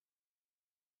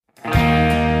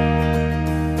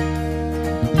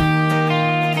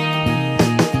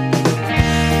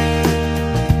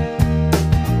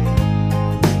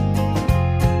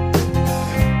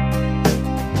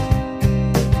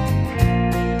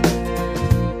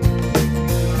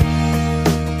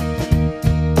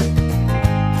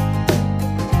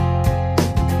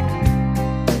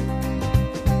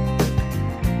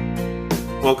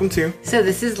welcome to So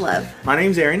This Is Love. My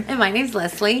name's Aaron. And my name's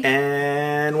Leslie.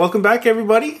 And welcome back,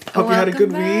 everybody. Hope you had a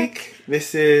good week.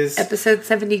 This is... Episode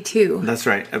 72. That's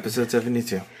right, episode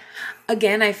 72.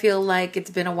 Again, I feel like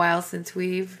it's been a while since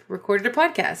we've recorded a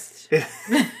podcast.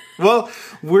 Well,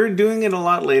 we're doing it a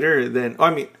lot later than...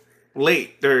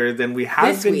 later than we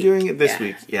have been doing it this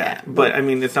week. Yeah. But,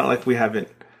 it's not like we haven't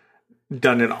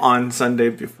done it on Sunday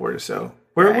before, so...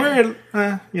 We're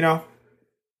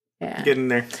getting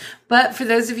there. But for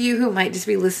those of you who might just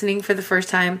be listening for the first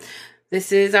time,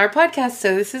 this is our podcast,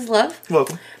 So This Is Love.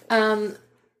 Welcome.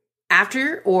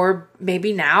 After, or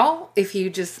maybe now, if you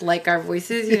just like our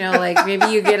voices, maybe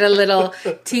you get a little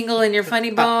tingle in your funny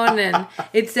bone and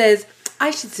it says, I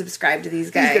should subscribe to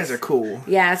these guys. These guys are cool.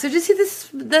 Yeah, so just hit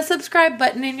the subscribe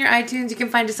button in your iTunes. You can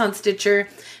find us on Stitcher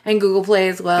and Google Play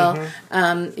as well. Mm-hmm.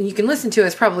 And you can listen to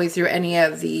us probably through any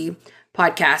of the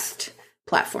podcast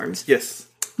platforms. Yes.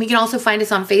 You can also find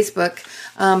us on Facebook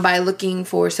by looking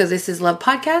for So This Is Love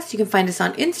Podcast. You can find us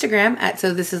on Instagram at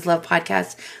So This Is Love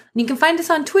Podcast. And you can find us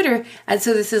on Twitter at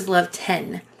So This Is Love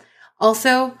 10.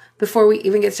 Also, before we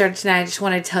even get started tonight, I just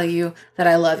want to tell you that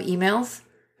I love emails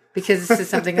because this is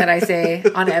something that I say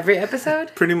on every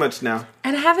episode. Pretty much now.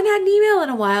 And I haven't had an email in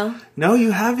a while. No,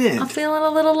 you haven't. I'm feeling a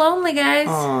little lonely, guys.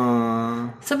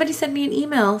 Aww. Somebody sent me an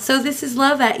email. So this is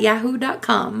love at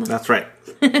yahoo.com. That's right.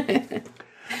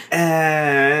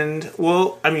 And,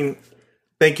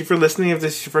 thank you for listening. If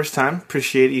this is your first time,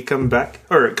 appreciate you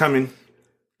coming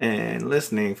and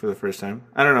listening for the first time.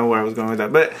 I don't know where I was going with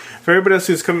that. But for everybody else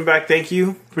who's coming back, thank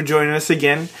you for joining us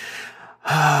again.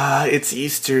 It's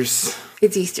Easter's.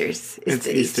 It's Easter's. It's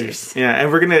the Easter's. Yeah, and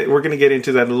we're gonna get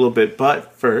into that a little bit.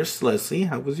 But first, Leslie,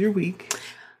 how was your week?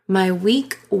 My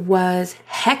week was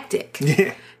hectic.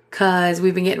 Yeah. Because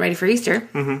we've been getting ready for Easter.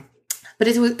 Mm-hmm. But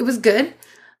it was good.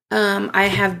 I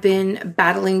have been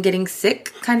battling getting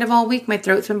sick kind of all week. My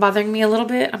throat's been bothering me a little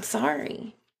bit. I'm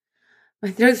sorry. My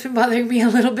throat's been bothering me a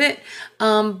little bit.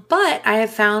 But I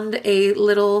have found a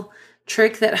little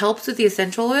trick that helps with the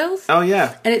essential oils. Oh,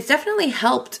 yeah. And it's definitely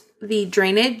helped the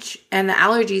drainage and the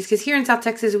allergies. Because here in South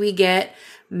Texas, we get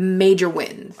major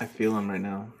winds. I feel them right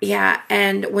now. Yeah.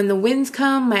 And when the winds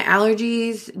come, my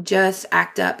allergies just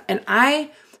act up. And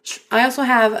I also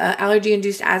have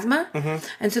allergy-induced asthma,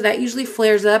 and so that usually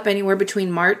flares up anywhere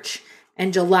between March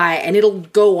and July, and it'll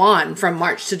go on from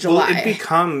March to July. Well, it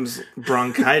becomes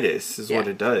bronchitis is what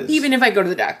it does. Even if I go to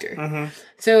the doctor.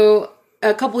 So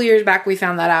a couple years back, we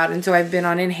found that out, and so I've been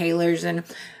on inhalers and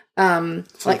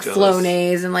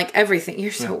Flonase and everything.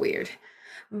 You're so weird.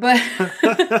 But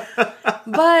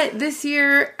but this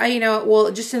year,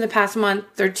 just in the past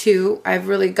month or two, I've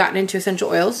really gotten into essential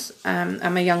oils.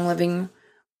 I'm a Young Living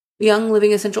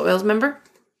Essential Oils member.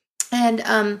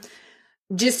 And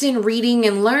just in reading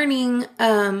and learning,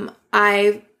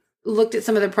 I looked at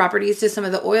some of the properties to some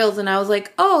of the oils and I was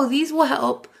like, oh, these will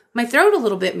help my throat a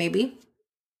little bit maybe.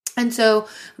 And so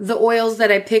the oils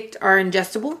that I picked are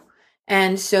ingestible.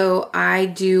 And so I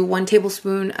do 1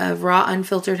 tablespoon of raw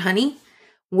unfiltered honey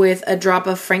with a drop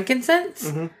of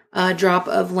frankincense, a drop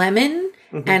of lemon,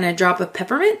 and a drop of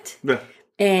peppermint. Yeah.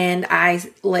 And I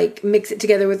mix it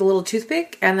together with a little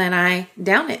toothpick and then I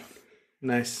down it.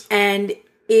 Nice. And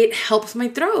it helps my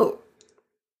throat.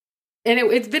 And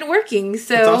it's been working.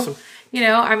 So, that's awesome.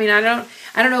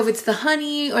 I don't know if it's the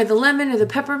honey or the lemon or the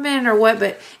peppermint or what,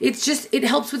 but it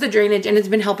helps with the drainage and it's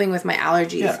been helping with my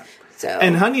allergies. Yeah. So.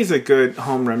 And honey is a good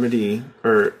home remedy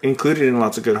or included in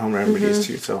lots of good home remedies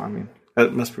too. So,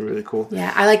 that must be really cool.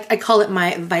 Yeah. I call it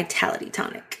my vitality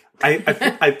tonic. I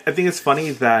think it's funny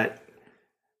that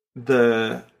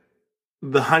the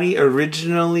honey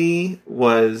originally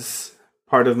was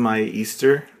part of my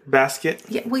Easter basket.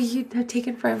 Yeah, well, you have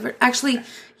taken forever. Actually,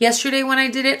 yesterday when I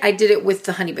did it with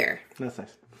the honey bear. That's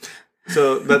nice.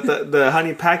 So, but the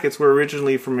honey packets were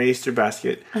originally from my Easter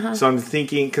basket. So I'm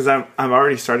thinking, because I've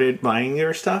already started buying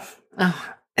your stuff.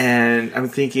 Oh. And I'm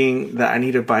thinking that I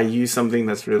need to buy you something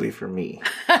that's really for me.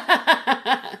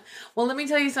 Well, let me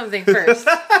tell you something first.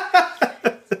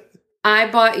 I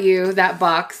bought you that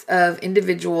box of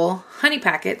individual honey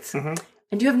packets,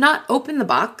 and you have not opened the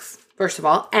box, first of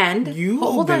all, and... You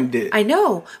opened it. I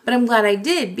know, but I'm glad I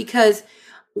did, because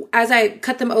as I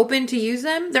cut them open to use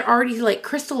them, they're already,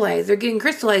 crystallized. They're getting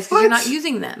crystallized because you're not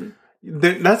using them.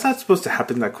 That's not supposed to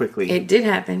happen that quickly. It did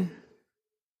happen.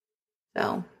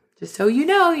 So, just so you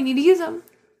know, you need to use them.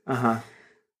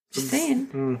 Just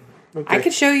saying. Okay. I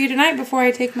could show you tonight before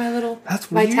I take my little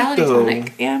vitality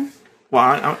tonic. Yeah.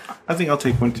 Well, I think I'll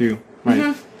take one too.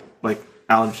 My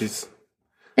allergies.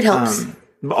 It helps.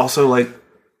 But also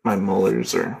my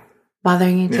molars are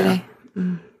bothering you today.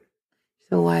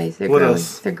 So wise. They're what growing.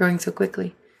 Else? They're growing so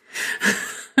quickly.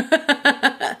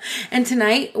 And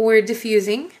tonight we're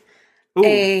diffusing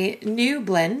a new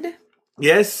blend.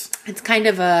 Yes. It's kind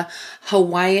of a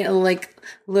Hawaiian, like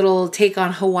little take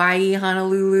on Hawaii,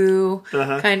 Honolulu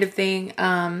kind of thing.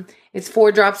 It's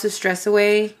 4 drops of Stress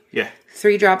Away. Yeah.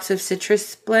 3 drops of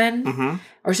Citrus Blend.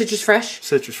 Or Citrus Fresh.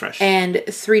 Citrus Fresh. And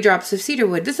 3 drops of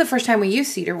Cedarwood. This is the first time we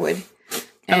use Cedarwood.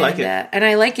 I like it. And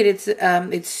I like it.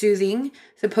 It's soothing.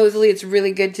 Supposedly, it's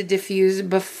really good to diffuse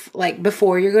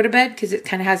before you go to bed because it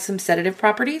kind of has some sedative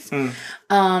properties.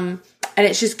 And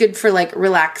it's just good for like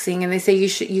relaxing. And they say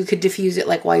you could diffuse it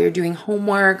like while you're doing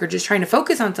homework or just trying to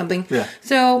focus on something. Yeah.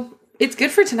 So it's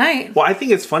good for tonight. Well, I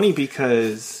think it's funny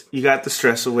because you got the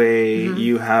Stress Away,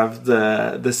 you have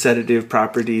the sedative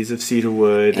properties of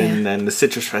cedarwood, and then the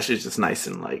Citrus Fresh is just nice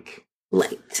and like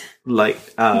light.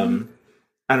 I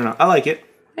don't know. I like it.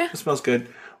 Yeah. It smells good.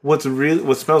 What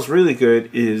smells really good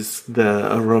is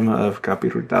the aroma of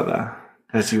capirutada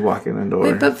as you walk in the door.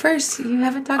 Wait, but first, you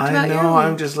haven't talked about your own.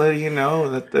 I'm just letting you know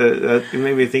that it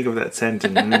made me think of that scent,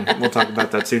 and we'll talk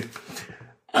about that soon.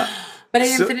 But I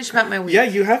didn't finish about my week. Yeah,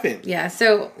 you haven't. Yeah,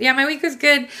 so my week was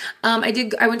good.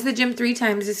 I went to the gym 3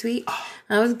 times this week.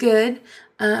 That was good.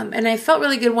 And I felt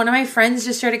really good. One of my friends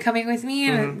just started coming with me,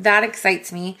 and that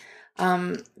excites me.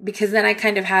 Because then I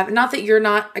kind of have, not that you're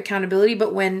not accountability,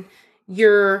 but when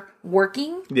you're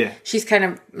working, she's kind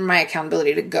of my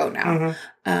accountability to go now.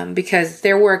 Because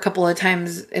there were a couple of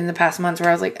times in the past months where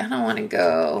I was like, I don't want to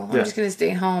go. I'm just going to stay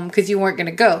home because you weren't going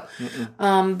to go.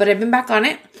 But I've been back on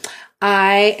it.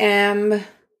 I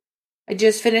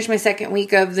just finished my 2nd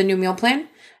week of the new meal plan,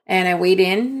 and I weighed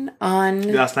in on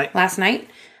last night,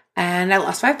 and I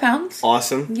lost 5 pounds.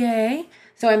 Awesome. Yay.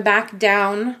 So I'm back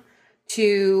down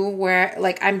to where,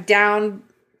 like, I'm down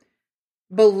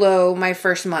below my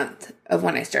first month of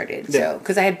when I started. So,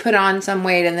 because I had put on some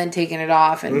weight and then taken it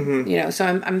off, and, so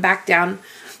I'm back down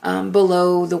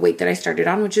below the weight that I started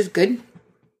on, which is good.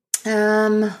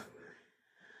 And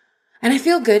I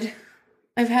feel good.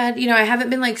 I've had, I haven't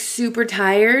been like super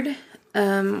tired,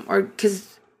 or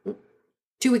because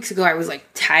 2 weeks ago I was like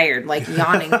tired, like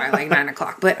yawning by like 9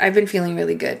 o'clock, but I've been feeling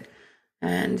really good.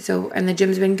 And the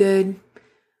gym's been good.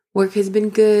 Work has been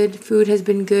good. Food has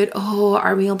been good. Oh,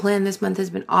 our meal plan this month has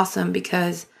been awesome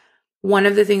because one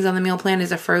of the things on the meal plan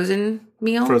is a frozen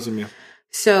meal.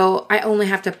 So I only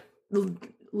have to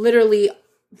literally,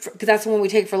 because that's the one we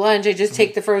take for lunch. I just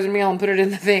take the frozen meal and put it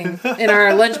in the thing in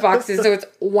our lunch boxes. So it's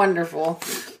wonderful.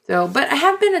 So, but I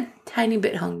have been a tiny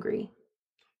bit hungry.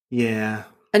 Yeah.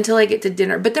 Until I get to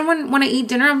dinner. But then when I eat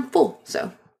dinner, I'm full.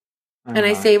 So,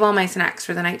 I save all my snacks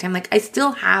for the nighttime. Like I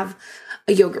still have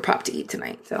a yogurt pop to eat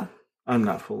tonight. So I'm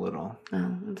not full at all. Oh,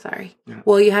 I'm sorry. Yeah.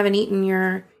 Well, you haven't eaten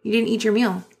you didn't eat your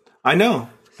meal. I know.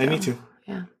 So, I need to.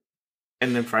 Yeah.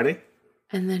 And then Friday?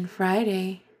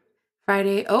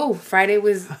 Friday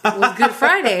was Good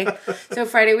Friday. So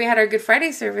Friday we had our Good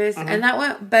Friday service, and that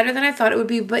went better than I thought it would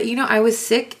be. But I was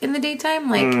sick in the daytime.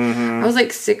 Like I was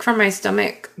like sick from my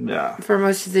stomach. Yeah. For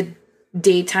most of the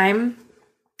daytime,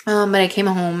 but I came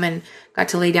home and got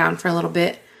to lay down for a little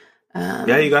bit.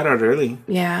 Yeah, you got out early.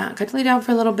 Yeah, got to lay down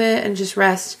for a little bit and just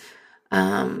rest.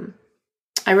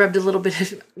 I rubbed a little bit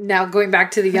of, now going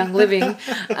back to the Young Living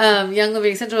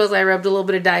Essentials, I rubbed a little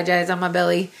bit of Digest on my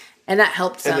belly. And that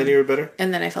helped some. And then you were better?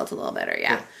 And then I felt a little better,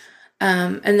 yeah.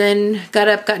 And then got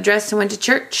up, got dressed, and went to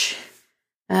church.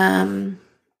 I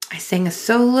sang a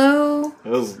solo. It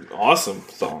was an awesome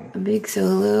song. A big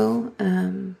solo.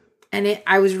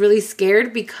 I was really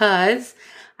scared because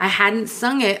I hadn't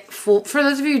sung it full. For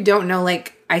those of you who don't know,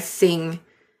 like, I sing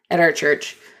at our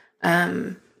church.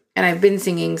 And I've been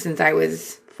singing since I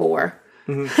was 4.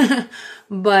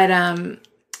 But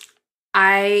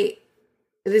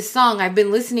this song, I've been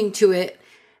listening to it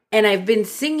and I've been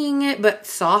singing it, but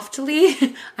softly.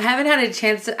 I hadn't had a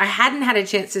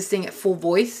chance to sing it full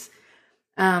voice.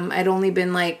 I'd only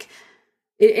been like,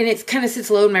 and it kind of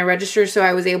sits low in my register. So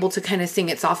I was able to kind of sing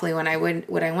it softly when I wanted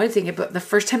to sing it. But the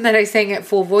first time that I sang it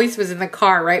full voice was in the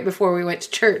car right before we went to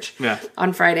church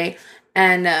on Friday.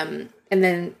 And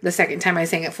then the second time I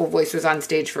sang it full voice was on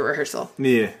stage for rehearsal.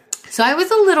 Yeah. So I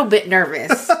was a little bit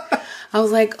nervous. I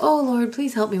was like, oh, Lord,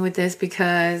 please help me with this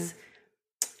because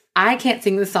I can't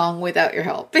sing the song without your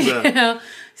help. Yeah.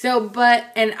 So,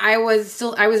 and I was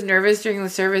nervous during the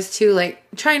service too, like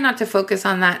trying not to focus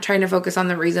on that, trying to focus on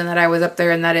the reason that I was up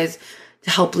there, and that is to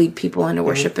help lead people into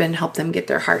worship and help them get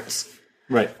their hearts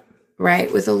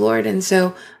right with the Lord. And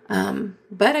so,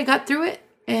 but I got through it.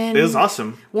 And it was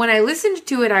awesome. When I listened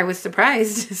to it, I was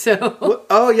surprised. So,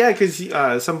 oh yeah,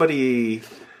 because somebody,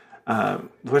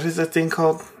 what is that thing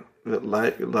called?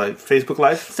 like Facebook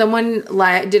Live? Someone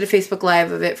did a Facebook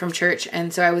Live of it from church,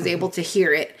 and so I was able to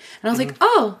hear it. And I was like,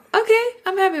 oh, okay,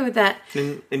 I'm happy with that.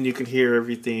 And you could hear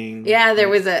everything. Yeah,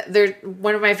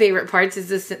 one of my favorite parts is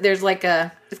this. There's like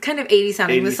it's kind of 80s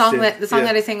sounding. The song that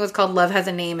I sang was called "Love Has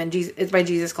a Name," and it's by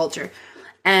Jesus Culture.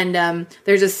 And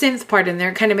there's a synth part in there.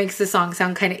 It kind of makes the song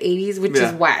sound kind of 80s, which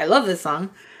is why I love this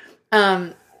song.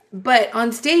 But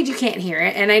on stage you can't hear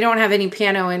it, and I don't have any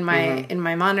piano in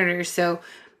my monitor. So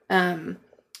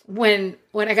when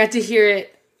I got to hear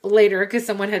it later, because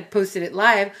someone had posted it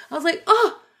live, I was like,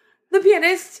 oh, the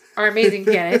pianist, our amazing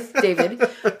pianist, David,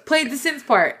 played the synth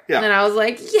part. Yeah. And I was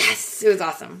like, yes, it was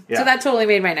awesome. Yeah. So that totally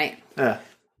made my night.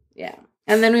 Yeah.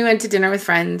 And then we went to dinner with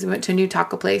friends. We went to a new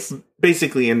taco place.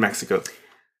 Basically in Mexico.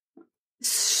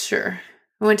 Sure.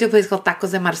 We went to a place called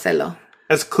Tacos de Marcelo.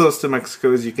 As close to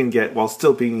Mexico as you can get while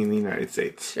still being in the United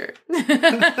States. Sure.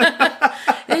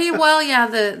 Well,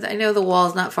 yeah, I know the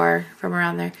wall's not far from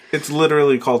around there. It's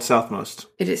literally called Southmost.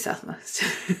 It is Southmost.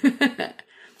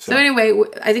 So anyway,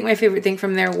 I think my favorite thing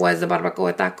from there was the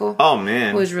barbacoa taco. Oh,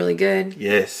 man. It was really good.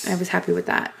 Yes. I was happy with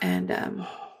that. And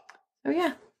so,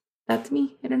 yeah, that's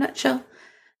me in a nutshell.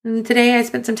 And today I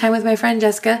spent some time with my friend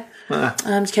Jessica.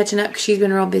 Just catching up because she's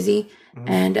been real busy. Mm-hmm.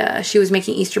 And she was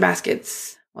making Easter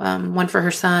baskets. One for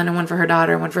her son and one for her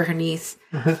daughter and one for her niece.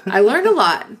 I learned a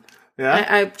lot.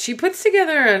 Yeah. She puts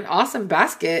together an awesome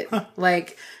basket.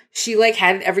 Like she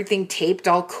had everything taped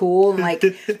all cool and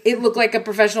it looked like a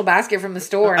professional basket from the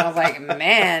store. And I was like,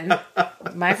 man,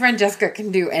 my friend Jessica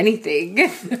can do anything.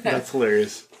 That's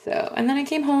hilarious. So, and then I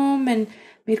came home and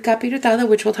made capirotada,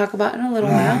 which we'll talk about in a little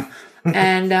while,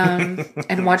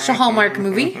 and watched a Hallmark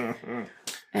movie.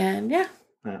 And yeah.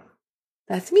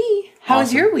 That's me. How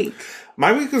was your week?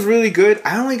 My week was really good.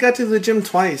 I only got to the gym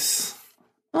twice.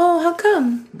 Oh, how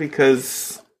come?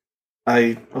 Because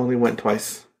I only went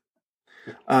twice.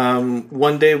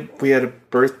 One day we had a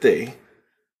birthday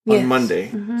on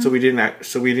Monday, so we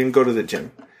didn't go to the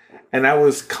gym. And I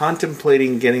was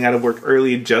contemplating getting out of work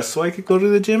early just so I could go to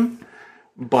the gym,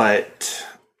 but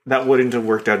that wouldn't have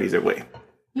worked out either way.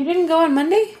 You didn't go on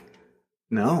Monday?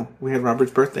 No, we had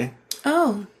Robert's birthday.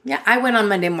 Oh, yeah. I went on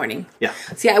Monday morning. Yeah.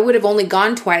 See, I would have only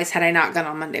gone twice had I not gone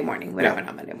on Monday morning. I went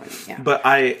on Monday morning. Yeah. But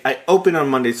I opened on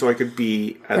Monday so I could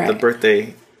be at the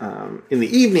birthday in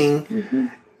the evening,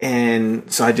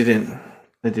 and so I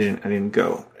didn't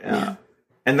go.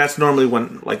 And that's normally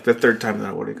when the third time that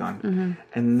I would have gone.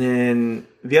 And then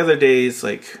the other days,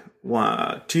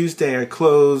 Tuesday I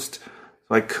closed,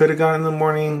 so I could have gone in the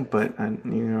morning, but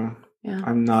I'm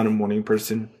not a morning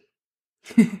person.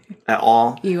 At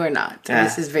all. You are not.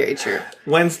 This is very true.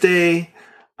 Wednesday,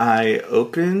 I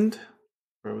opened,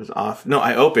 or was off. No,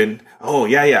 I opened. Oh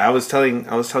yeah. I was telling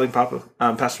Papa,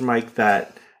 Pastor Mike,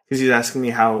 that because he's asking me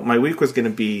how my week was going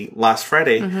to be last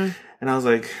Friday, and I was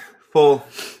like, full.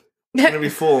 It's going to be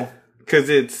full because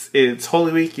it's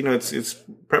Holy Week. It's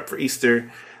prep for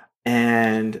Easter,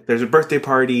 and there's a birthday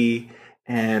party.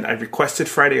 And I requested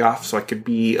Friday off so I could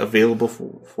be available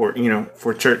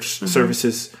for church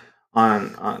services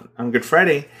on Good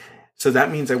Friday. So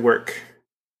that means I work,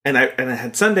 and I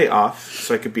had Sunday off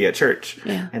so I could be at church.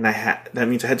 Yeah. And that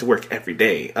means I had to work every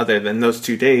day other than those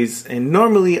 2 days. And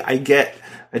normally I get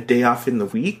a day off in the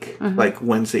week, like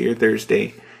Wednesday or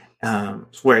Thursday,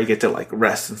 where I get to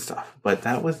rest and stuff. But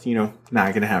that was, not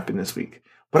going to happen this week.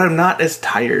 But I'm not as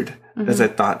tired as I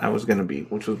thought I was going to be,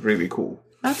 which was really cool.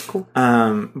 That's cool.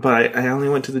 But I only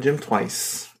went to the gym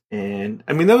twice. And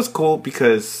I mean, that was cool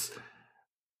because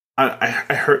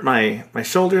I hurt my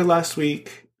shoulder last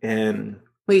week, and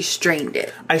we strained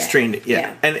it. I strained it,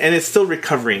 yeah. And it's still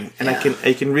recovering, and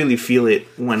I can really feel it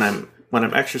when I'm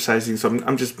exercising. So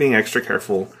I'm just being extra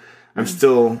careful. I'm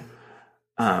still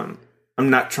I'm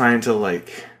not trying to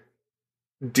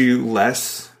do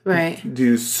less, right?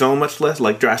 Do so much less,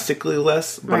 drastically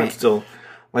less, but right. I'm still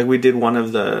we did one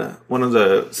of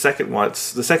the second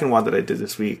WODs. The second WOD that I did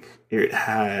this week, it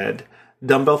had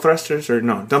dumbbell thrusters,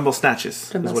 dumbbell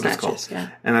snatches is what it's called. Yeah.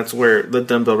 And that's where the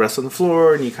dumbbell rests on the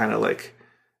floor and you kind of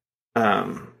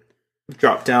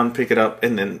drop down, pick it up,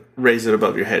 and then raise it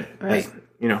above your head. Right.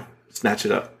 Snatch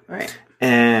it up. Right.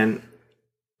 And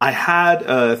I had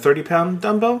a 30-pound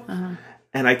dumbbell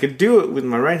and I could do it with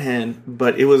my right hand,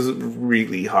 but it was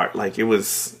really hard. It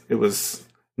was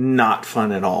not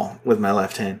fun at all with my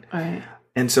left hand. Right.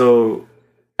 And so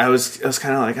I was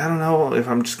kind of I don't know if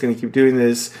I'm just going to keep doing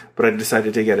this, but I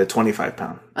decided to get a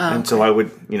 25-pound. Oh, and so I would,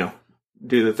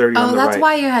 do the 30 on the right. Oh, that's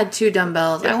why you had two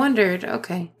dumbbells. Yeah. I wondered.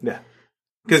 Okay. Yeah.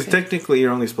 Because technically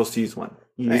you're only supposed to use one.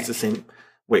 You use the same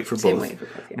weight for both.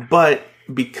 Yeah. But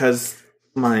because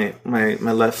my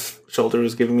left shoulder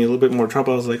was giving me a little bit more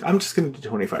trouble. I was like, I'm just going to do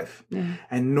 25. Yeah.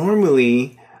 And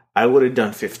normally I would have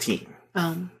done 15.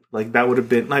 Like that would have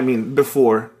been, I mean,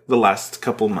 before the last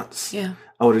couple months. Yeah.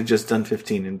 I would have just done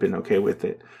 15 and been okay with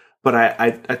it. But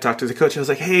I talked to the coach. I was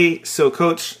like, hey, so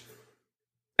coach,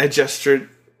 I gestured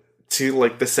to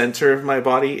like the center of my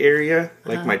body area,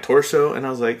 like my torso. And I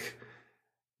was like,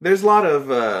 there's a lot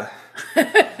of,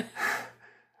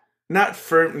 not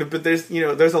firm, but there's, you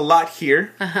know, there's a lot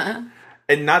here.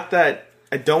 And not that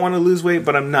I don't want to lose weight,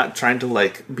 but I'm not trying to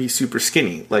like be super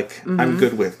skinny. Like I'm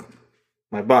good with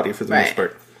my body for the most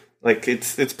part. Like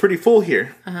it's pretty full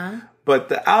here. But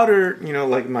the outer, you know,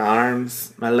 like my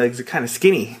arms, my legs are kind of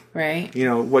skinny. Right. You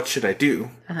know, what should I do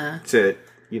to,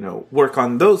 you know, work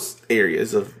on those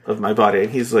areas of my body?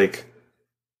 And he's like,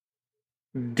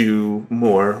 do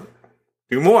more.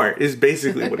 Do more is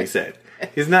basically what he said.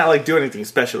 He's not like do anything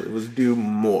special. It was do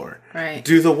more. Right.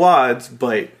 Do the WODs,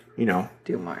 but, you know.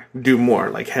 Do more. Do more.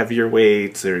 Like heavier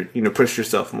weights or, you know, push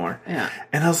yourself more. Yeah.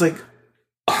 And I was like,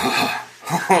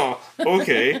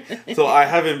 okay. So I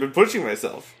haven't been pushing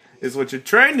myself. Is what you're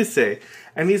trying to say.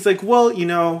 And he's like, well, you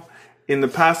know, in the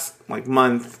past like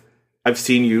month, I've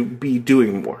seen you be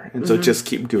doing more. And so just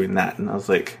keep doing that. And I was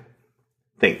like,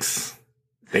 thanks.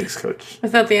 Thanks, coach.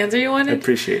 Was that the answer you wanted? I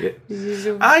appreciate it.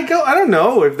 I don't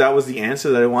know if that was the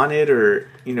answer that I wanted or,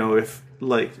 you know, if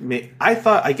like,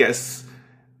 I guess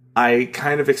I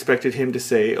kind of expected him to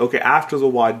say, okay, after the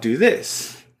WOD, do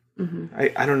this.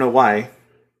 I don't know why.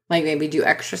 Like maybe do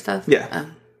extra stuff? Yeah.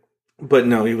 But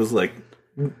no, he was like,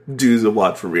 do the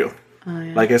WOD for real. Oh,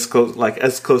 yeah. Like as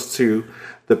close to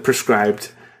the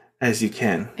prescribed as you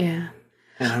can. Yeah.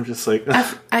 And I'm just like,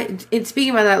 and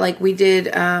speaking about that, like we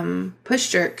did push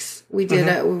jerks. We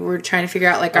did. We were trying to figure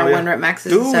out like our 1 rep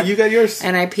maxes. Ooh, and stuff. You got yours.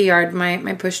 And I PR'd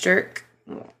my push jerk.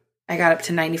 I got up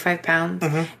to 95 pounds,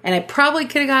 and I probably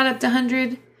could have got up to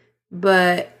 100,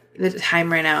 but the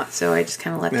time ran out, so I just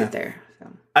kind of left it there. So.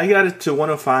 I got it to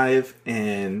 105,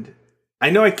 and I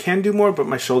know I can do more, but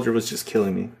my shoulder was just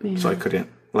killing me, so I couldn't.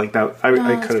 Like that, I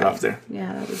cut it off there.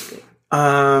 Yeah, that was good.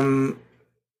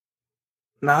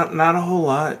 Not a whole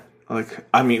lot. Like,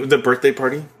 I mean, the birthday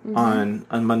party on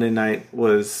Monday night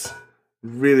was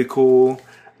really cool.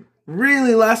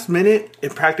 Really last minute,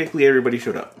 and practically everybody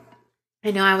showed up. I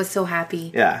know, I was so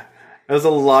happy. Yeah, it was a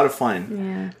lot of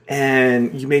fun. Yeah,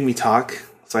 and you made me talk,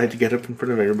 so I had to get up in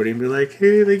front of everybody and be like,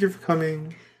 "Hey, thank you for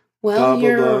coming." Well, blah,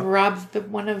 you're blah, blah. Rob's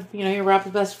you're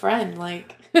Rob's best friend,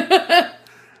 like.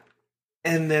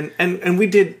 And then and we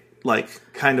did like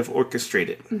kind of orchestrate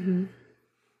it.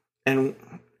 And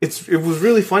it was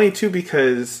really funny too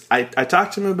because I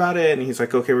talked to him about it and he's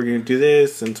like, okay, we're gonna do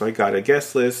this, and so I got a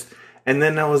guest list, and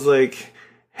then I was like,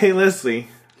 hey Leslie,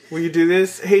 will you do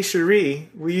this? Hey Cherie,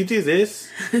 will you do this?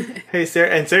 Hey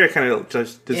Sarah, and Sarah kind of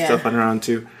just did stuff on her own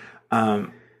too,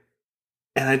 and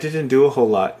I didn't do a whole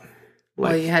lot.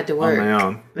 Like, well, you had to work on my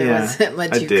own. There wasn't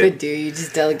much you could do. You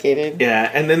just delegated. Yeah,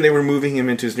 and then they were moving him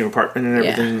into his new apartment and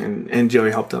everything, and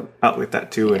Joey helped out with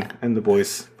that too, and the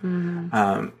boys.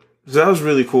 So that was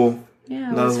really cool.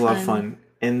 Yeah, that was a lot of fun.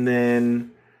 And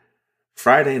then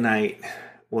Friday night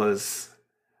was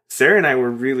Sarah and I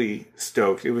were really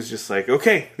stoked. It was just like,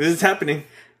 okay, this is happening.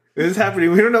 This is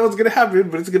happening. We don't know what's going to happen,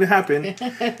 but it's going to happen.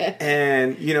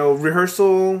 And, you know,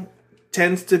 rehearsal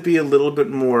tends to be a little bit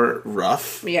more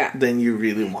rough than you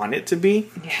really want it to be.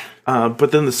 Yeah.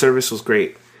 But then the service was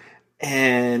great.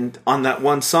 And on that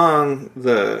one song,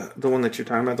 the one that you're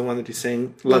talking about, the one that you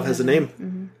sang, Love Has a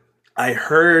Name, I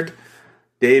heard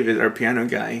David, our piano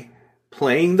guy,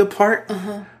 playing the part,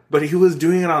 but he was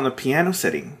doing it on the piano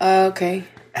setting. Okay.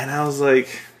 And I was like,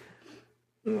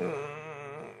 I'm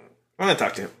going to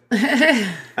talk to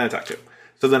him.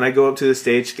 So then I go up to the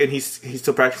stage, and he's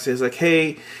still practicing. He's like,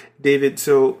 hey, David,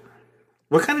 so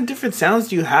what kind of different sounds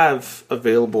do you have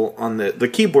available on the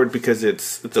keyboard? Because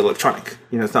it's electronic.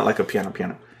 You know, it's not like a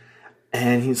piano.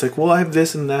 And he's like, well, I have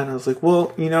this and that. And I was like,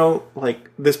 well, you know, like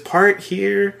this part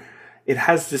here, it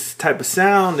has this type of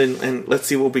sound, and let's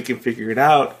see what we can figure it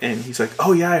out. And he's like,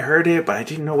 oh yeah, I heard it, but I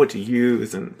didn't know what to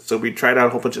use. And so we tried out a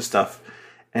whole bunch of stuff.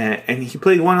 And he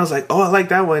played one. I was like, oh, I like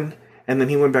that one. And then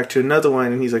he went back to another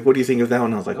one, and he's like, what do you think of that one?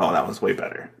 And I was like, oh, that one's way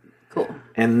better. Cool.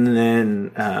 And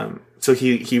then, so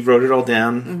he wrote it all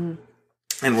down,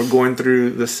 and we're going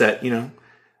through the set, you know,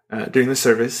 during the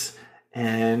service,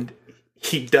 and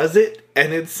he does it,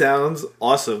 and it sounds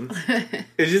awesome.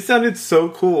 It just sounded so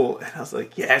cool, and I was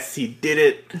like, yes, he did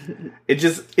it. It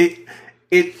just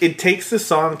it takes the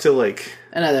song to like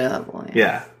another level.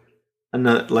 Yeah,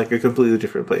 another like a completely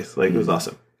different place. Like it was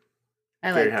awesome.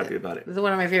 very happy about it. This is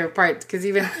one of my favorite parts because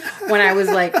even when I was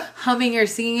like humming or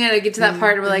singing it, I get to that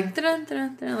part and we're like, dun,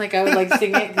 dun, dun, like I would like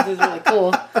sing it because it was really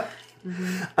cool.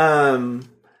 Mm-hmm.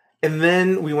 And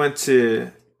then we went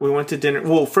to dinner.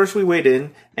 Well, first we weighed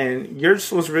in, and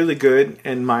yours was really good,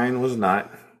 and mine was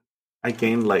not. I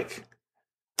gained like,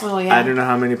 I don't know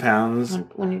how many pounds.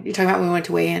 When you're talking about when we went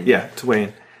to weigh in, yeah, to weigh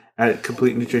in at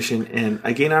Complete Nutrition, and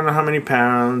I gained I don't know how many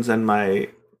pounds, and my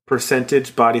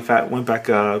percentage body fat went back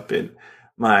up, and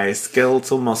my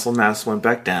skeletal muscle mass went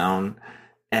back down.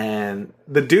 And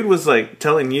the dude was like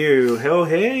telling you, "Oh,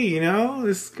 hey, you know,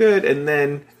 this is good," and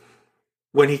then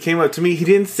when he came up to me, he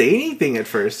didn't say anything at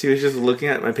first. He was just looking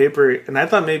at my paper, and I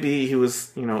thought maybe he was,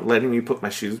 letting me put my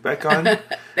shoes back on.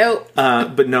 No.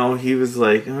 But no, he was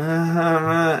like, and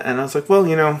I was like, well,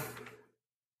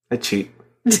 I cheat.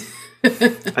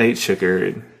 I eat sugar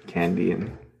and candy,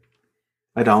 and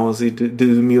I'd always do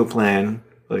the meal plan,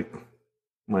 like,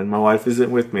 when my wife isn't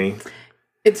with me.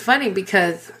 It's funny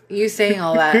because you saying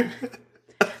all that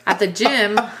at the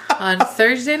gym on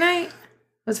Thursday night.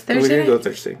 Was it Thursday? We didn't go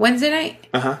Thursday. Wednesday night?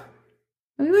 Uh-huh.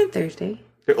 We went Thursday.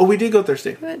 Oh, we did go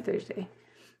Thursday. We went Thursday.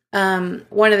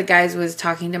 One of the guys was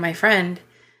talking to my friend,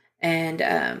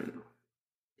 and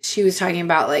she was talking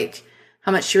about like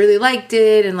how much she really liked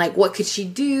it and like what could she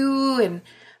do, and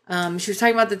she was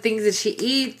talking about the things that she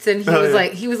eats, and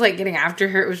he was like getting after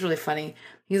her. It was really funny.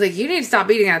 He's like, you need to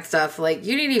stop eating that stuff. Like,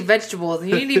 you need to eat vegetables, and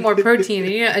you need to eat more protein.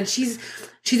 And she's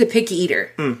a picky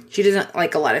eater. She doesn't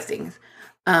like a lot of things.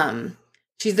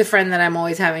 She's the friend that I'm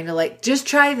always having to like, just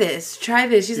try this.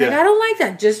 She's like, I don't like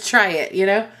that. Just try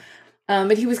it,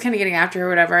 But he was kind of getting after her or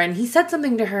whatever. And he said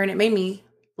something to her, and it made me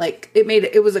like,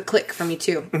 it was a click for me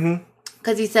too.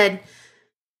 Because he said,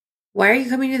 why are you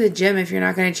coming to the gym if you're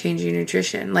not going to change your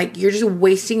nutrition? Like, you're just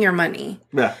wasting your money.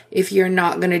 Yeah. If you're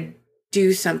not going to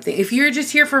do something. If you're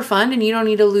just here for fun and you don't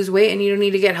need to lose weight and you don't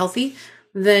need to get healthy,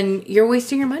 then you're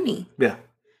wasting your money. Yeah.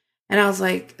 And I was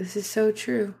like, this is so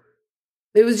true.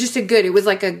 It was just it was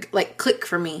like a click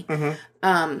for me.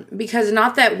 Because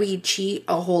not that we cheat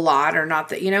a whole lot or not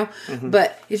that,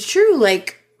 but it's true.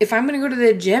 Like, if I'm going to go to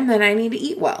the gym, then I need to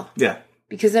eat well. Yeah.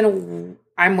 Because then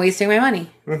I'm wasting my money.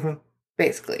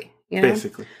 Basically.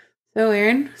 Basically. So,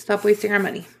 Aaron, stop wasting our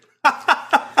money.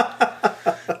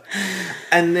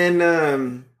 And then,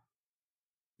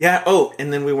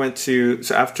 and then we went to,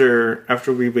 so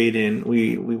after we weighed in,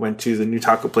 we went to the new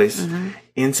taco place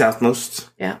in Southmost.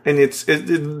 Yeah. And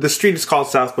the street is called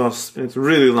Southmost. It's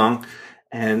really long,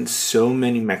 and so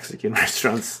many Mexican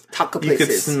restaurants. Taco places. You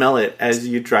could smell it as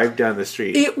you drive down the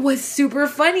street. It was super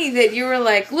funny that you were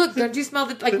like, look, don't you smell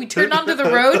like we turned onto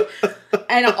the road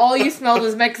and all you smelled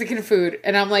was Mexican food.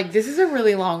 And I'm like, this is a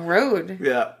really long road.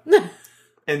 Yeah.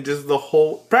 And just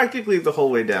practically the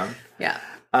whole way down. Yeah.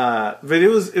 But it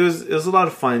was a lot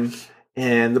of fun,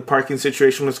 and the parking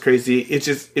situation was crazy.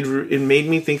 It made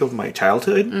me think of my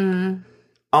childhood,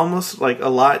 almost like a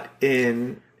lot.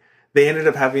 And they ended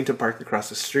up having to park across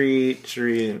the street.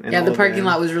 And the parking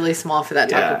lot was really small for that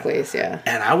taco place. Yeah,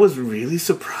 and I was really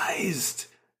surprised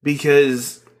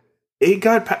because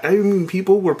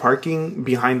people were parking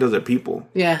behind other people.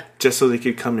 Yeah, just so they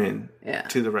could come in. Yeah.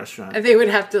 To the restaurant. And they would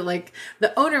have to, like,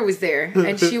 the owner was there,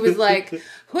 and she was like,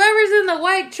 whoever's in the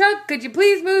white truck, could you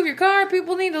please move your car?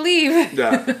 People need to leave.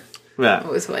 Yeah. Yeah. It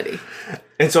was funny.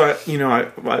 And so, I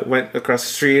went across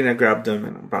the street, and I grabbed them,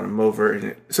 and brought them over.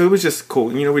 And so it was just cool.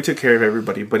 We took care of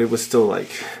everybody, but it was still like,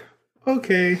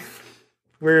 okay,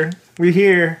 we're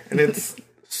here, and it's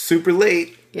super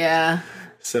late. Yeah.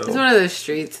 So it's one of those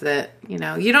streets that, you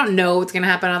don't know what's going to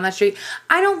happen on that street.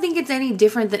 I don't think it's any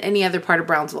different than any other part of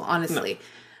Brownsville, honestly.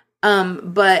 No.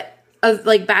 But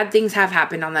bad things have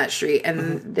happened on that street,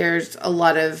 and there's a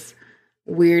lot of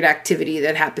weird activity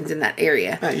that happens in that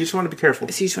area. Yeah, you just want to be careful.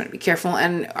 So you just want to be careful.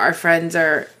 And our friends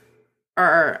are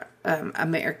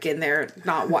American. They're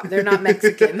not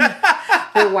Mexican.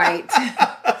 They're white.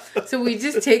 So we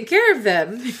just take care of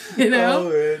them, Oh,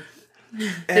 man.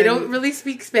 They don't really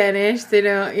speak Spanish. They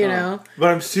don't, know. But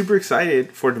I'm super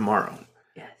excited for tomorrow.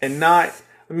 Yes. And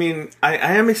I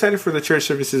am excited for the church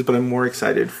services, but I'm more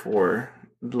excited for,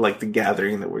 like, the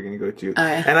gathering that we're going to go to.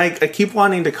 Yeah. And I keep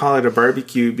wanting to call it a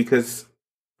barbecue because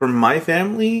for my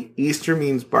family, Easter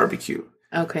means barbecue.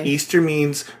 Okay. Easter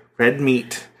means red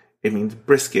meat. It means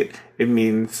brisket. It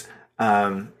means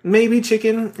maybe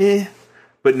chicken.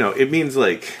 But no, it means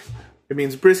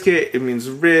brisket. It means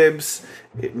ribs.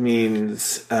 It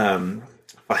means fajitas.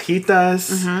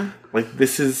 Like,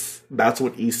 that's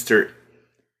what Easter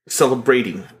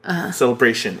celebration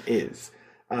is.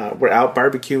 We're out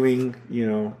barbecuing.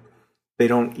 They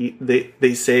don't eat.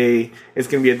 They say it's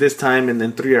going to be at this time, and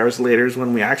then 3 hours later is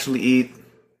when we actually eat.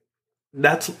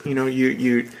 that's,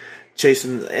 you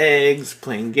chasing the eggs,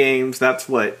 playing games. That's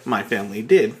what my family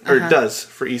did or does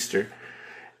for Easter.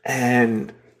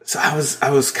 And so I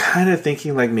was kind of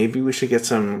thinking like maybe we should get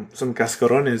some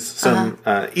cascarones, some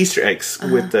Easter eggs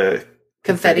with the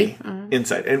confetti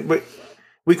inside. And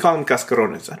we call them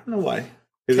cascarones. I don't know why.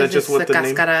 Is that just what the name? The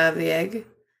cascara of the egg.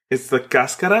 It's the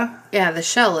cascara? Yeah, the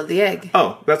shell of the egg.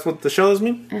 Oh, that's what the shells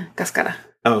mean? Yeah, cascara.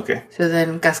 Oh, okay. So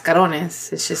then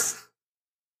cascarones, it's just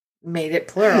made it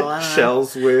plural. I don't know.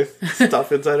 Shells with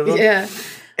stuff inside of them? Yeah.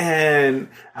 And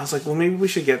I was like, well, maybe we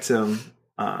should get some...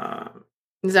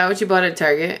 Is that what you bought at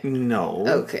Target? No.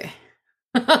 Okay.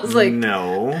 I was like...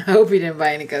 No. I hope you didn't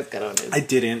buy any cascarones. I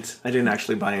didn't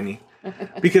actually buy any.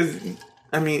 Because,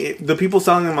 I mean, the people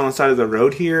selling them on the side of the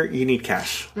road here, you need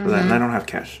cash for that, and I don't have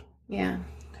cash. Yeah.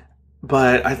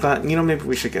 But I thought, maybe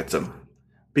we should get some.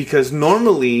 Because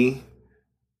normally...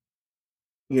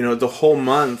 the whole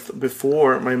month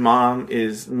before, my mom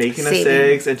is making us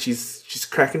eggs, and she's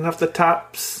cracking off the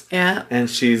tops. Yeah. And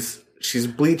she's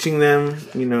bleaching them.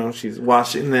 She's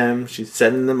washing them. She's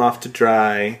setting them off to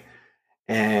dry.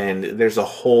 And there's a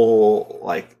whole,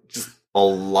 just a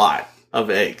lot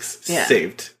of eggs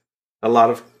saved. A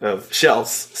lot of shells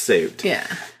saved. Yeah.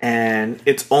 And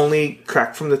it's only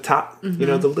cracked from the top.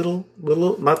 The little,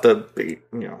 not the big,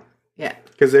 Yeah.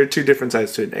 Because there are two different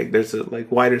sides to an egg. There's a,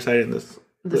 wider side and this.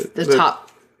 The top,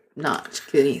 not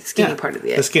skinny part of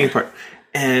the egg. The skinny part.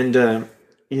 And, and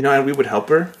we would help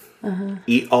her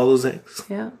eat all those eggs.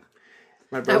 Yeah.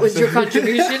 That was your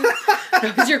contribution?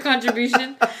 That was your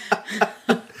contribution?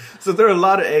 So there are a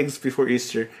lot of eggs before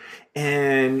Easter.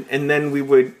 And then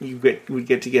we'd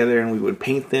get together and we would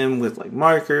paint them with,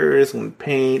 markers and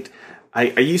paint. I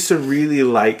used to really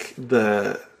like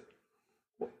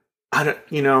I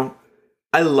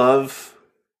love...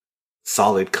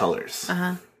 solid colors.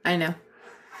 I know.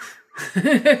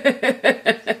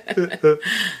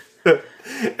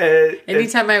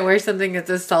 Anytime I wear something that's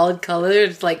a solid color,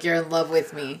 it's like you're in love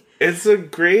with me. It's a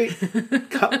great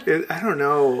I don't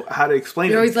know how to explain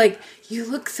it. You're always like, you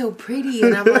look so pretty.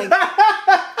 And I'm like,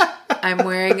 I'm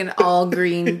wearing an all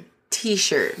green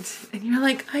t-shirt. And you're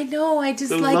like, I know, I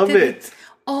just like that it's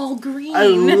all green. I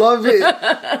love it.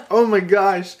 Oh my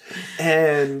gosh.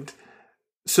 And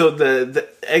so the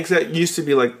eggs that used to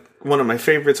be one of my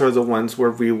favorites are the ones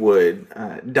where we would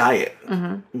dye it.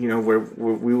 Where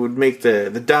we would make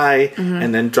the dye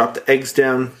and then drop the eggs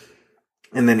down,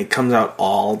 and then it comes out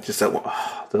all just at once.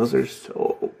 Oh, those are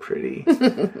so pretty,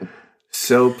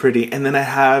 so pretty. And then I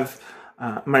have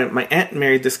my aunt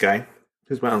married this guy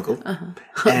who's my uncle.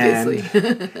 Obviously,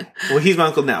 well, he's my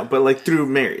uncle now, but through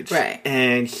marriage, right?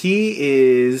 And he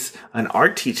is an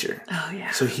art teacher. Oh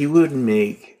yeah, so he would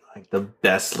make the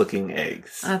best looking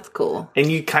eggs. That's cool. And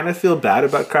you kind of feel bad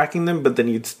about cracking them, but then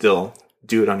you'd still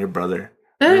do it on your brother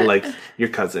or your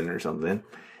cousin or something.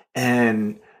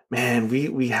 And man,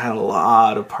 we had a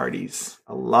lot of parties,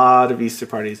 a lot of Easter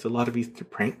parties, a lot of Easter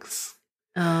pranks.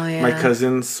 Oh yeah.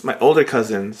 My older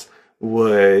cousins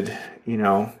would,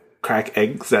 crack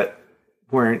eggs that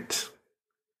weren't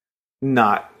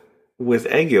not with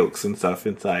egg yolks and stuff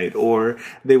inside, or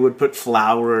they would put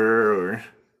flour or,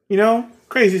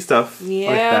 crazy stuff like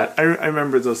that. I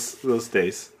remember those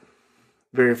days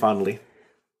very fondly.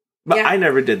 But I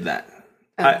never did that.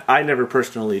 Oh. I never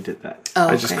personally did that. Oh,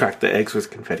 I just cracked the eggs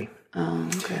with confetti. Oh,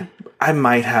 okay. I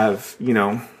might have,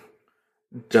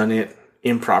 done it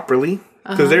improperly.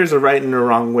 Because there's a right and a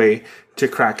wrong way to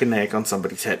crack an egg on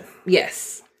somebody's head.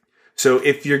 Yes. So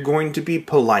if you're going to be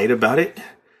polite about it,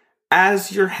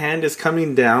 as your hand is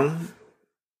coming down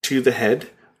to the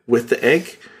head with the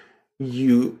egg,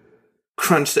 you...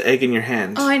 crunch the egg in your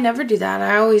hand. Oh, I never do that.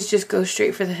 I always just go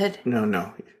straight for the head.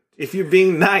 No. If you're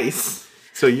being nice,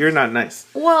 so you're not nice.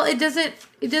 Well, it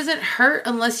doesn't hurt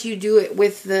unless you do it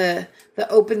with the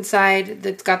open side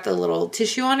that's got the little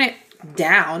tissue on it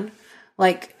down.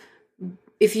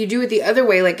 If you do it the other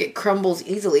way, it crumbles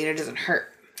easily and it doesn't hurt.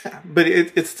 But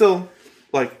it's still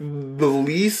the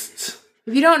least.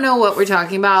 If you don't know what we're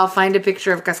talking about, I'll find a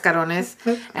picture of cascarones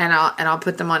and I'll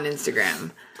put them on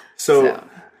Instagram.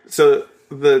 So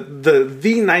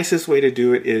the nicest way to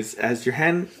do it is as your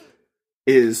hand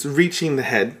is reaching the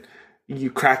head,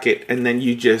 you crack it and then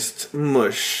you just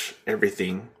mush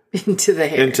everything into the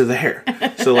hair.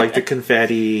 So the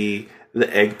confetti, the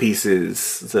egg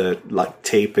pieces, the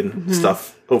tape and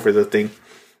stuff over the thing,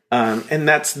 and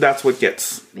that's what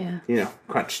gets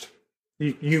crunched.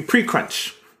 You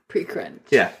pre-crunch.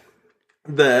 Yeah.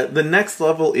 The next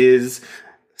level is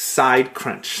side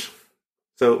crunch.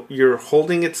 So you're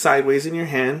holding it sideways in your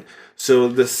hand, so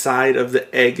the side of the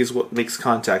egg is what makes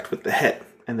contact with the head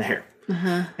and the hair.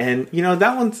 And,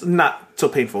 that one's not so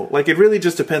painful. Like, it really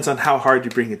just depends on how hard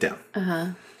you bring it down.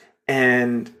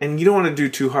 And you don't want to do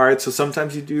too hard. So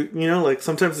sometimes you do, like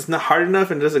sometimes it's not hard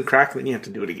enough and it doesn't crack. Then you have to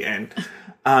do it again.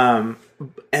 And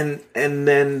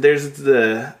then there's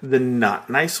the not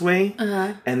nice way.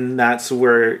 And that's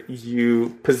where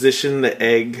you position the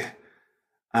egg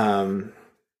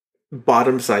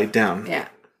bottom side down. Yeah.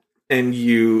 And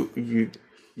you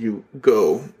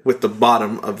go with the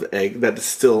bottom of the egg that is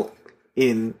still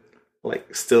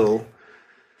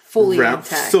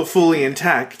fully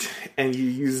intact, and you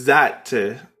use that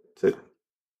to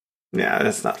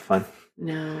that's not fun.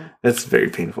 No. That's very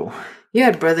painful. You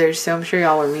had brothers, so I'm sure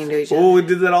y'all were mean to each other. Oh, we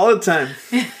did that all the time.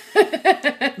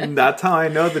 That's how I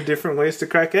know the different ways to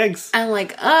crack eggs. And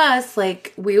like us,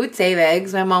 like we would save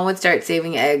eggs. My mom would start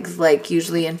saving eggs like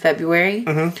usually in February.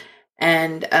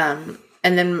 And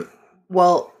then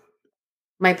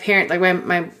my parent, like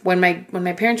when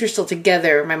my parents were still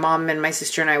together, my mom and my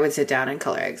sister and I would sit down and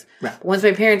color eggs. Yeah. But once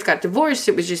my parents got divorced,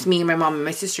 it was just me, my mom, and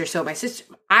my sister. So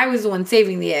I was the one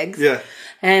saving the eggs. Yeah.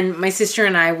 And my sister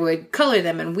and I would color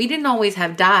them, and we didn't always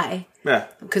have dye. Yeah.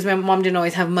 Because my mom didn't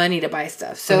always have money to buy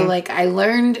stuff. So like I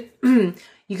learned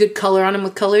you could color on them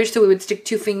with colors. So we would stick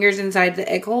 2 fingers inside the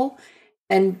egg hole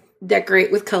and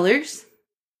decorate with colors.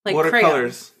 Like what crayons. Are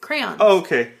colors? Crayons. Oh,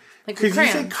 okay. Like because you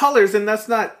say colors, and that's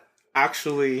not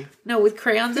actually... No, with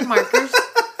crayons and markers.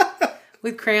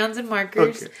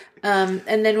 Okay.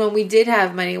 And then when we did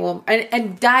have money,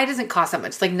 and dye doesn't cost that much,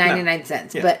 it's like 99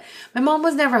 cents. Yeah. But my mom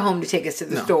was never home to take us to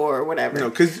the store or whatever.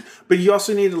 No, but you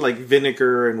also needed like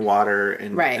vinegar and water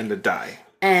and the dye.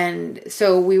 And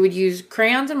so we would use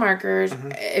crayons and markers.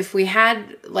 If we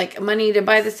had like money to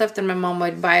buy the stuff, then my mom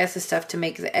would buy us the stuff to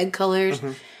make the egg colors.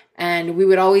 And we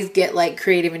would always get like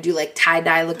creative and do like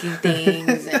tie-dye looking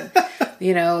things and,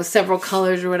 several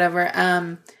colors or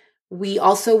whatever. We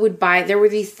also would buy, there were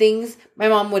these things, my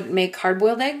mom would make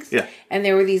hard-boiled eggs. Yeah. And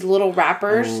there were these little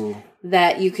wrappers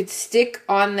that you could stick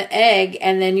on the egg,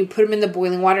 and then you put them in the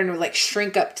boiling water and it would like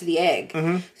shrink up to the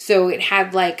egg. So it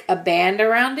had like a band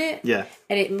around it. Yeah.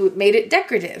 And it made it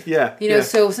decorative. Yeah.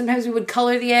 So sometimes we would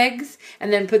color the eggs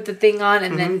and then put the thing on,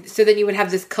 and then you would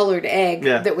have this colored egg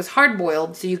that was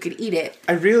hard-boiled so you could eat it.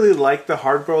 I really like the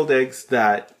hard-boiled eggs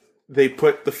that they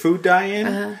put the food dye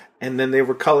in, and then they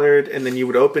were colored, and then you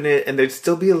would open it, and there'd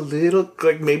still be a little,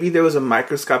 like maybe there was a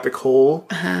microscopic hole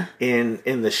in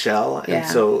the shell, and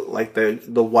so like the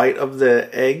white of the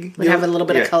egg would have a little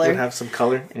bit of color. Would have some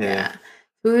color. Yeah.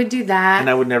 We would do that. And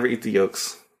I would never eat the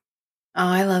yolks. Oh,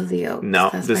 I love the yolks. No,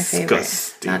 that's disgusting. My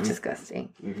favorite. Not disgusting.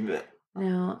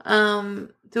 No.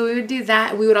 So we would do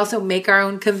that. We would also make our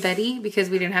own confetti because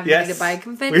we didn't have money to buy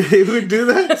confetti. We would do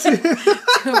that too.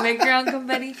 So make our own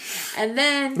confetti. And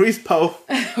then... We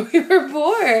were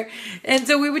poor. And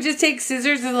so we would just take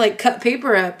scissors and like cut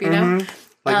paper up, Like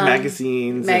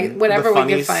magazines. Whatever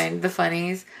we could find. The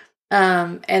funnies.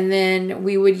 And then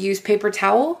we would use paper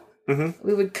towel.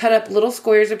 We would cut up little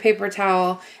squares of paper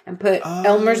towel and put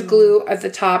Elmer's glue at the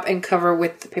top and cover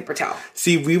with the paper towel.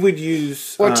 See, we would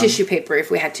use... Or tissue paper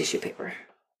if we had tissue paper.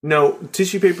 No,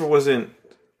 tissue paper wasn't...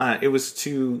 it was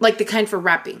too... Like the kind for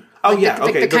wrapping. Oh, like yeah,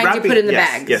 the kind wrapping, you put in the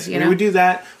bags. Yes, we would do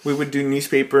that. We would do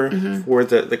newspaper for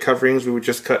the coverings. We would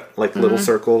just cut like little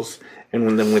circles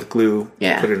and then with glue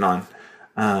put it on.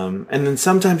 And then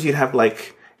sometimes you'd have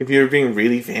like... If you were being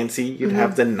really fancy, you'd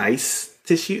have the nice...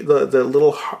 tissue, the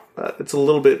little, it's a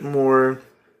little bit more,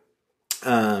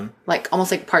 like almost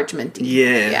like parchment-y.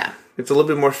 Yeah. It's a little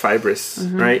bit more fibrous,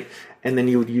 right? And then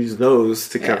you would use those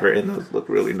to cover, and those look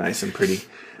really nice and pretty.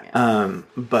 Yeah.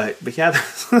 But yeah,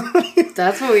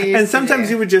 that's what we used. And sometimes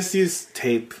you would just use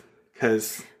tape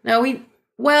because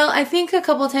I think a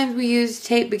couple of times we used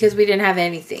tape because we didn't have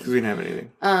anything. We didn't have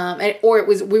anything.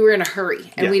 We were in a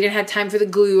hurry and we didn't have time for the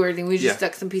glue or anything. We just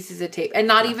stuck some pieces of tape, and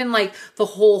not even like the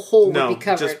whole hole would be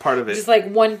covered. Just part of it, just like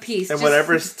one piece, and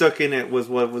whatever stuck in it was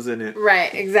what was in it.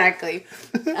 Right, exactly.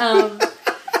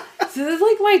 So this is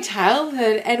like my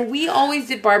childhood, and we always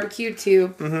did barbecue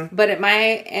too. But at my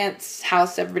aunt's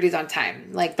house, everybody's on time.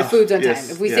 Like the food's on time.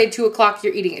 If we say 2:00,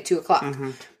 you're eating at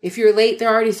 2:00. If you're late,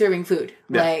 they're already serving food.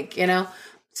 Yeah.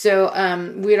 So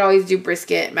we'd always do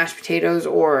brisket, mashed potatoes,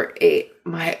 or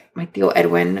my Tío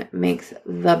Edwin makes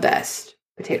the best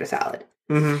potato salad.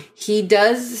 He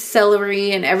does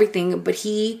celery and everything, but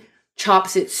he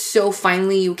chops it so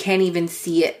finely you can't even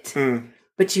see it.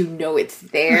 But it's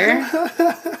there.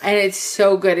 And it's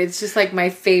so good. It's just like my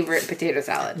favorite potato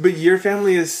salad. But your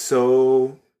family is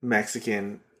so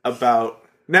Mexican about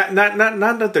not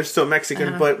that they're so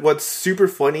Mexican, but what's super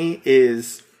funny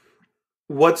is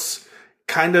what's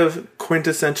kind of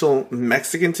quintessential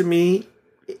Mexican to me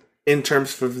in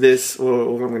terms of this, what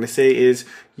I'm going to say is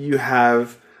you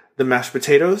have the mashed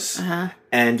potatoes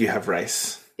and you have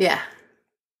rice. Yeah.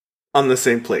 On the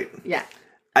same plate. Yeah.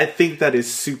 I think that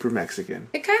is super Mexican.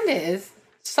 It kind of is.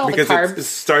 Just all because the carbs. It's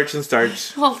starch and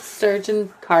starch. All the starch and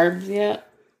carbs, yeah.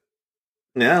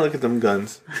 Yeah, look at them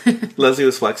guns. Leslie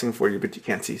was flexing for you, but you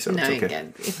can't see, so no, it's okay. You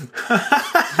can't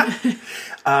see.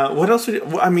 What else would it,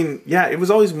 I mean, yeah, it was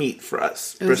always meat for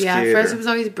us. For us it was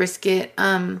always brisket.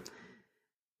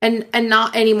 And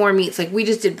not any more meats. Like, we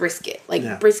just did brisket.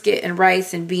 Like, brisket and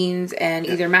rice and beans and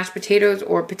either mashed potatoes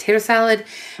or potato salad.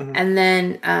 And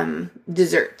then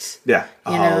desserts. Yeah,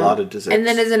 a lot of desserts. And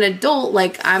then as an adult,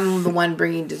 like, I'm the one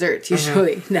bringing desserts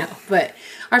usually now. But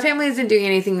our family isn't doing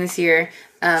anything this year.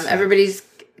 Everybody's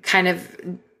kind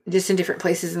of just in different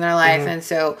places in their life. And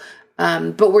so,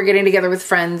 but we're getting together with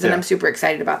friends, and I'm super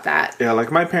excited about that. Yeah,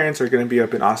 like, my parents are going to be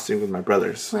up in Austin with my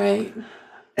brothers. Right.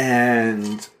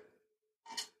 And...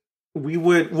 we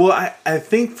would, I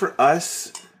think for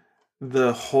us,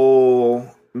 the whole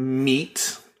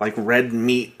meat, like red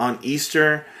meat on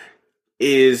Easter,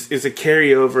 is a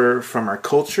carryover from our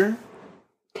culture.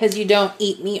 Because you don't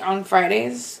eat meat on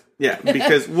Fridays? Yeah,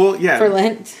 because, for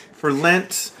Lent. For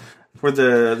Lent, for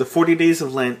the 40 days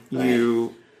of Lent,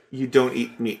 you don't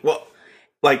eat meat. Well,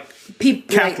 like,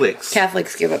 Catholics. Like,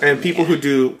 Catholics give up. And people who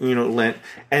do, Lent.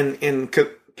 And in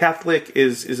Catholic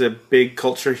is a big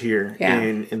culture here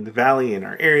in the valley, in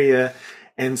our area,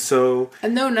 and so.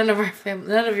 And no, none of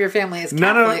your family is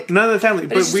Catholic. None of the family,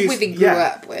 but it's just what we grew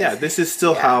up with. Yeah, this is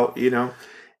still how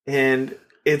and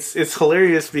it's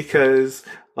hilarious because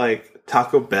like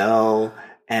Taco Bell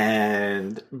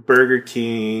and Burger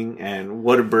King and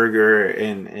Whataburger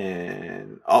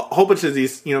and a whole bunch of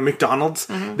these, McDonald's,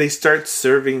 they start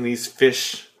serving these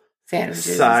fish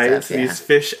sandwiches sides, stuff, these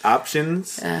fish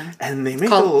options, and they make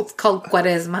it's called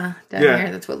Quaresma down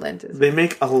here. That's what Lent is. They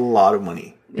make a lot of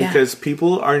money because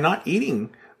people are not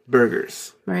eating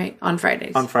burgers on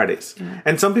Fridays.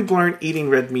 And some people aren't eating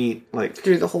red meat like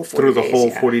through the whole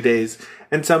 40 days.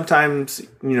 And sometimes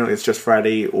it's just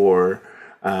Friday, or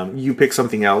you pick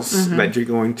something else that you're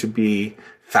going to be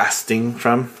fasting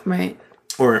from, right?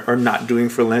 Or not doing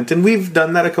for Lent. And we've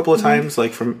done that a couple of times,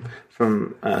 like from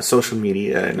social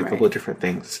media and a couple of different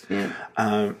things. Yeah.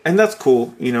 And that's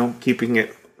cool, keeping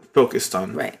it focused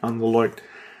on the Lord.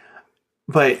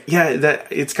 But yeah, that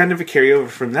it's kind of a carryover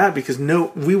from that because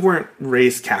we weren't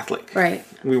raised Catholic. Right.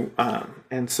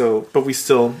 And so, but we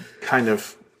still kind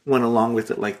of went along with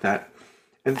it like that.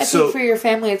 And I think for your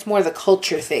family, it's more the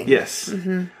culture thing. Yes.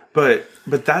 Mm-hmm. But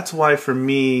that's why for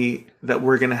me that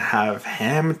we're going to have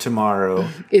ham tomorrow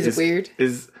is weird.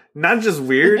 Is not just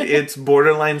weird, it's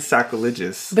borderline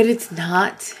sacrilegious. But it's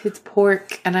not. It's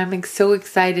pork, and I'm so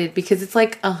excited because it's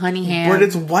like a honey ham. But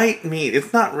it's white meat.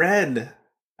 It's not red.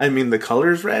 I mean, the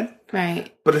color's red.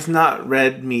 Right. But it's not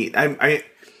red meat.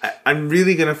 I'm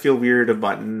really going to feel weird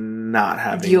about not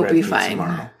having red meat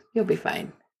tomorrow. You'll be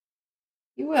fine.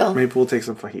 You will. Maybe we'll take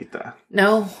some fajita.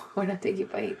 No, we're not taking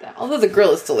fajita. Although the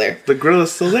grill is still there. The grill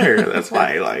is still there. That's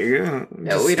why,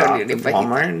 no, we don't need any fajita.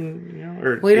 Walmart and,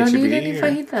 or we don't need any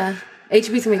fajita.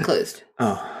 HEB's gonna be closed.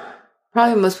 Oh,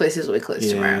 probably most places will be closed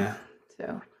tomorrow.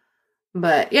 So,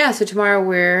 but yeah, so tomorrow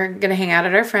we're gonna hang out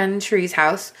at our friend Cherie's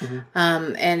house,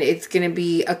 and it's gonna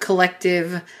be a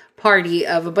collective party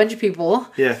of a bunch of people,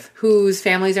 whose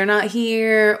families are not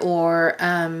here, or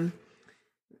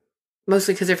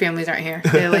mostly because their families aren't here.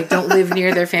 They don't live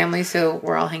near their family, so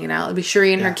we're all hanging out. It'll be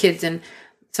Cherie and her kids and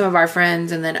some of our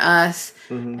friends, and then us.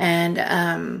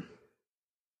 And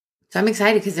so I'm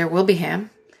excited because there will be ham.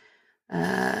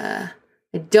 I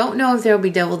don't know if there will be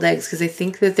deviled eggs because I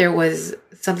think that there was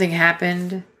something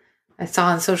happened. I saw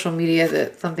on social media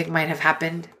that something might have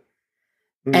happened.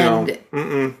 No.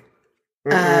 And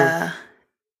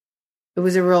it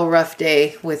was a real rough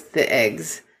day with the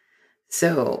eggs.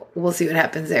 So we'll see what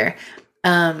happens there.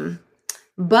 But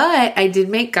I did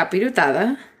make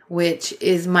capirotada, which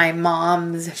is my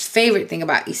mom's favorite thing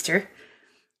about Easter.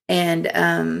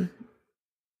 And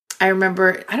I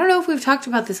remember, I don't know if we've talked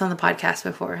about this on the podcast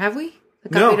before. Have we? The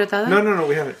capirotada? No,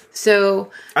 we haven't.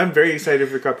 So I'm very excited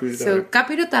for capirotada. So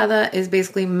capirotada is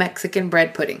basically Mexican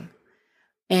bread pudding.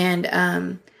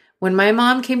 And when my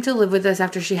mom came to live with us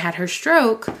after she had her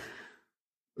stroke,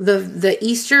 the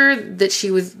Easter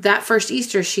that first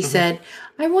Easter, she said,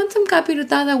 I want some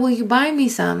capirotada. Will you buy me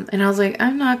some? And I was like,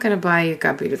 I'm not going to buy you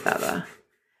capirotada.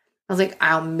 I was like,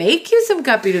 I'll make you some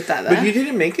capirotada. But you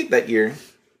didn't make it that year.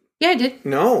 Yeah, I did.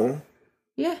 No.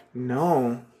 Yeah.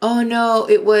 No. Oh, no.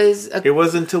 It was... It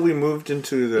was until we moved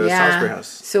into the Salisbury house.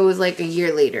 So it was like a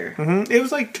year later. It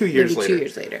was like 2 years later. 2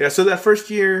 years later. Yeah, so that first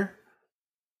year...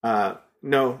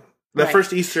 no. The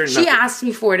first Easter, she asked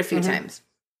me for it a few times.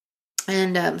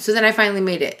 And so then I finally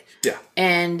made it. Yeah.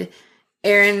 And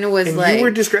Aaron was like... you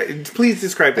were please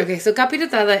describe it. Okay, so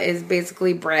capirotada is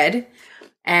basically bread.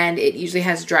 And it usually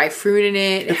has dry fruit in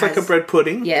it. It's like a bread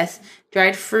pudding. Yes.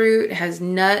 Dried fruit. It has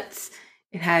nuts.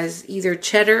 It has either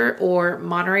cheddar or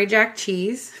Monterey Jack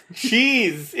cheese.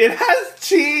 Cheese. It has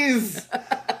cheese.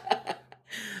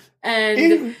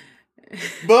 And...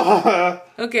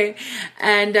 okay.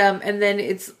 And then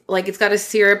it's got a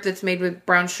syrup that's made with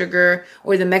brown sugar,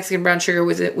 or the Mexican brown sugar,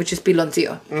 which is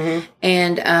piloncillo. Mm-hmm.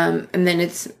 And then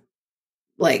it's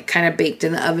like kind of baked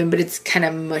in the oven, but it's kind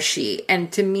of mushy.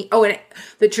 And to me, and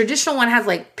the traditional one has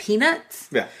like peanuts.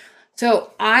 Yeah.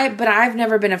 So I've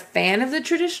never been a fan of the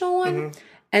traditional one. Mm-hmm.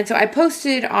 And so I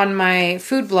posted on my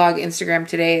food blog Instagram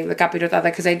today, the capirotada,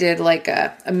 because I did like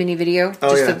a mini video of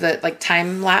the like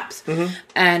time lapse. Mm-hmm.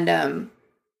 And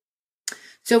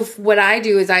so what I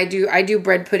do is I do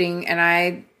bread pudding, and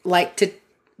I like to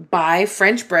buy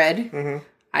French bread. Mm-hmm.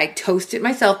 I toast it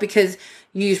myself because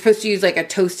you're supposed to use like a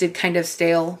toasted kind of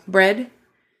stale bread.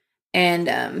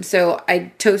 And so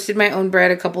I toasted my own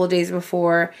bread a couple of days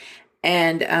before.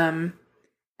 And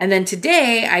then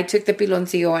today I took the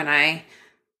piloncillo and I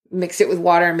mixed it with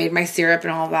water and made my syrup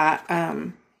and all that.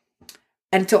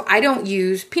 And so I don't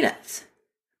use peanuts.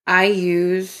 I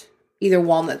use either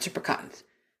walnuts or pecans.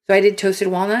 So I did toasted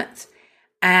walnuts.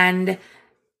 And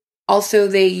also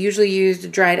they usually use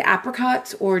dried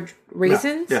apricots or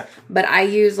raisins. Yeah. But I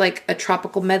use like a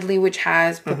tropical medley, which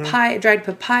has papaya, dried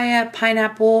papaya,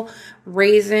 pineapple,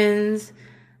 raisins.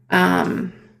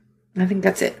 I think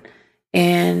that's it.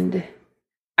 And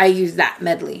I use that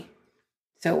medley.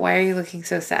 So why are you looking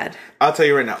so sad? I'll tell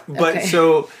you right now. But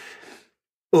so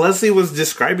Leslie was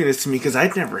describing this to me because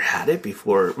I'd never had it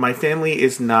before. My family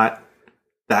is not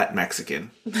that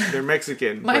Mexican. They're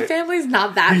Mexican. My family's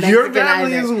not that Mexican. Your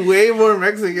family is way more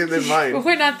Mexican than mine.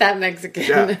 We're not that Mexican.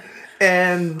 Yeah.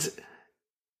 And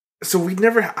so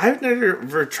I've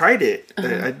never tried it.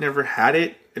 I'd never had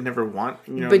it. I never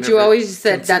But you always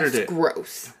said that's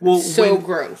gross. Well,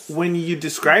 gross. When you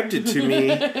described it to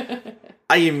me,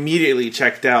 I immediately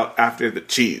checked out after the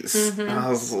cheese. Mm-hmm. I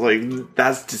was like,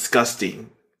 that's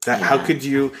disgusting. How could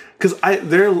you? Because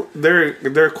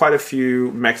there are quite a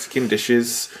few Mexican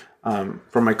dishes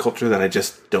from my culture that I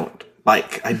just don't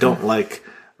like. I don't like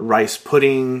rice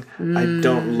pudding. I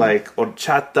don't like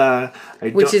horchata.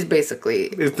 Which is basically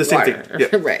it's the same thing.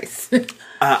 Yeah. Rice.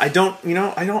 I don't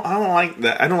like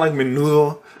that. I don't like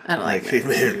menudo. I don't like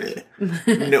it.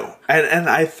 No. And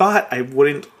I thought I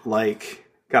wouldn't like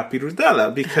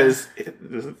capirotada because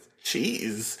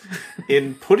cheese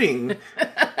in pudding,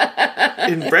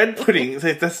 in bread pudding.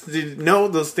 Like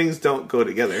those things don't go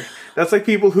together. That's like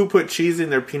people who put cheese in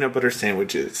their peanut butter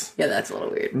sandwiches. Yeah, that's a little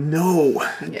weird. No.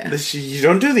 Yeah. You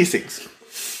don't do these things.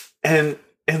 And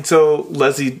so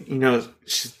Leslie,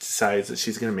 she decides that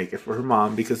she's going to make it for her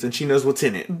mom because then she knows what's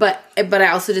in it. But I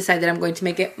also decided that I'm going to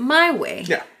make it my way.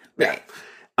 Yeah. Right.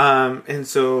 And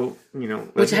so,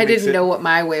 which I didn't know what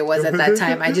my way was at that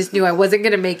time. I just knew I wasn't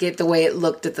going to make it the way it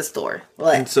looked at the store.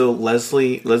 And so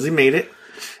Leslie made it.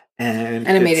 And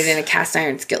I made it in a cast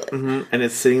iron skillet. Mm-hmm, and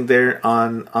it's sitting there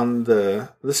on the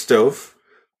stove.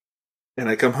 And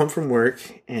I come home from work,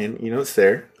 and it's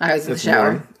there. I was in the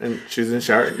shower. Warm, and she's in the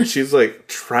shower. And she's like,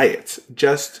 try it.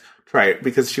 Just try it.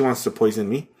 Because she wants to poison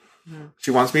me. Mm-hmm.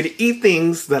 She wants me to eat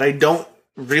things that I don't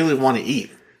really want to eat.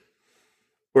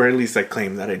 Or at least I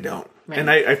claim that I don't. Right. And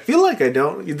I feel like I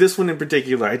don't. This one in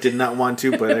particular, I did not want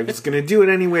to, but I was going to do it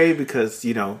anyway because,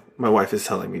 my wife is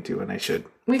telling me to, and I should.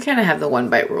 We kind of have the one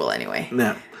bite rule anyway.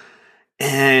 Yeah.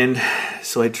 And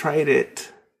so I tried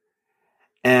it.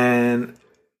 And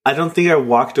I don't think I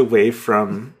walked away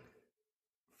from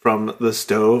the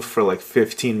stove for like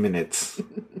 15 minutes.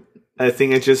 I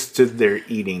think I just stood there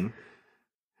eating.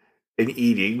 And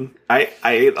eating. I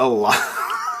ate a lot.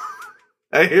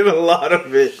 I ate a lot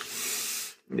of it.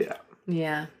 Yeah.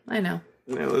 Yeah, I know.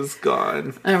 It was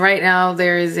gone. Right now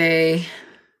there is a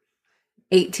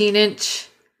 18-inch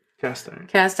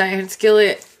cast iron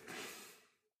skillet.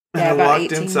 And I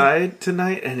walked inside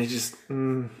tonight and it just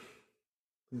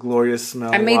glorious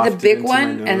smell. I made the big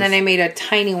one and then I made a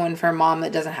tiny one for Mom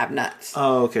that doesn't have nuts.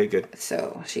 Oh, okay, good.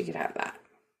 So she could have that.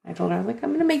 I told her, I'm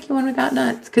going to make you one without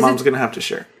nuts. Mom's going to have to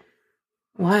share.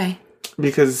 Why?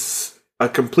 Because a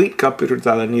complete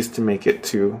capirotada needs to make it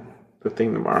to the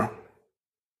thing tomorrow.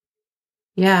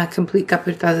 Yeah, complete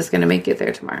capirotada is going to make it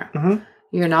there tomorrow. Mm-hmm.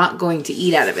 You're not going to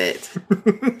eat out of it.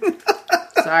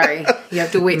 Sorry. You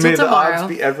have to wait till tomorrow. May the odds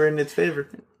be ever in its favor.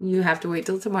 You have to wait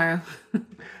till tomorrow.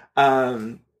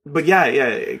 But yeah,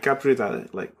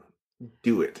 capirotada, like,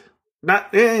 do it.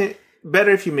 Not,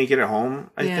 better if you make it at home,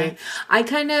 I think. I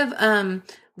kind of,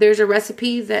 there's a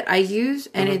recipe that I use,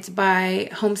 and it's by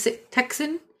Homesick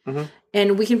Texan.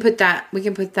 And we can put that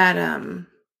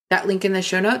that link in the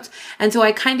show notes. And so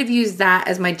I kind of use that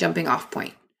as my jumping off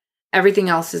point. Everything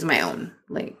else is my own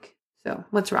link. So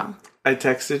what's wrong? I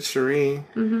texted Cherie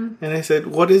and I said,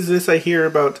 what is this I hear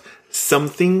about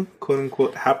something, quote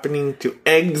unquote, happening to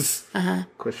eggs?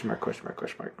 Question mark, question mark,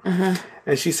 question mark.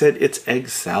 And she said, it's egg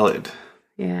salad.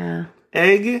 Yeah.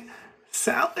 Egg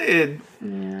salad.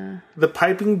 Yeah. The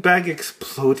piping bag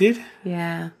exploded?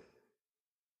 Yeah.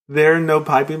 There are no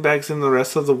piping bags in the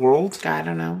rest of the world? I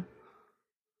don't know.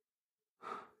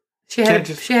 She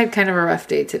had kind of a rough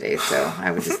day today, so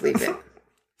I would just leave it.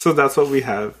 So that's what we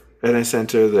have. And I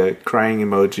sent her the crying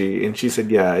emoji, and she said,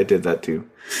 yeah, I did that too.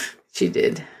 She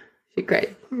did. She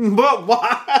cried. But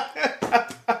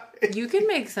why? You can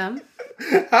make some.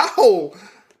 How?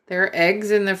 There are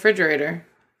eggs in the refrigerator.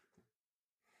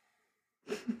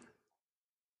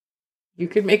 You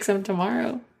could make some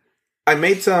tomorrow. I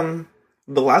made some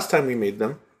the last time we made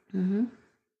them.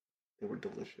 They were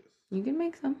delicious. You can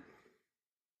make some.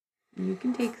 You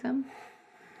can take some.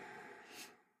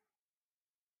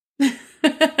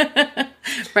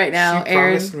 Right now, she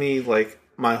Aaron promised me like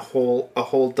a whole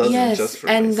dozen just for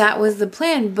and myself. that was the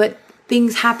plan. But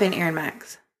things happen, Aaron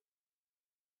Max.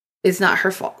 It's not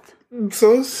her fault. I'm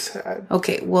so sad.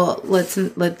 Okay, well let's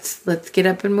get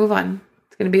up and move on.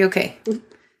 It's gonna be okay.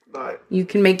 You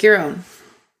can make your own.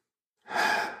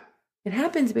 It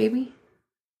happens, baby.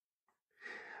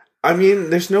 I mean,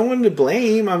 there's no one to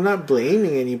blame. I'm not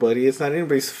blaming anybody. It's not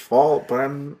anybody's fault, but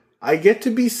I get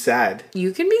to be sad.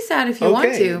 You can be sad if you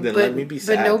want to, then but let me be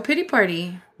sad. But no pity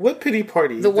party. What pity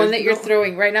party? The one that you're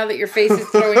throwing right now that your face is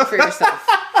throwing for yourself.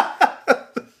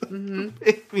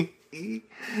 The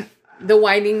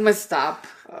whining must stop.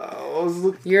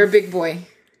 You're a big boy.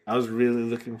 I was really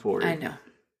looking forward. I know.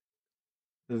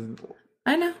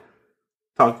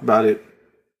 Talked about it.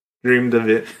 Dreamed of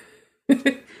it.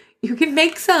 You can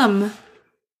make some.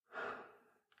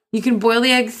 You can boil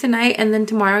the eggs tonight, and then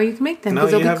tomorrow you can make them. No,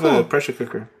 you have a pressure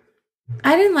cooker.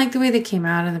 I didn't like the way they came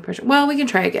out in the pressure. Well, we can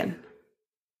try again.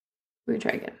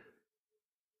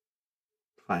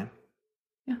 Fine.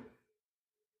 Yeah.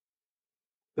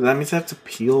 But that means I have to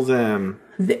peel them.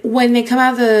 When they come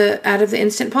out of the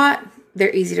Instant Pot,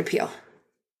 they're easy to peel.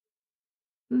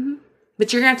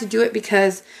 But you're gonna have to do it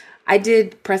because I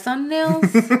did press-on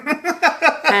nails,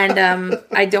 and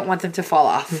I don't want them to fall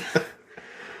off.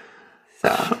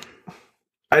 So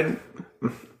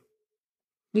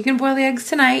you can boil the eggs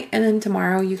tonight, and then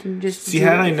tomorrow you can just see.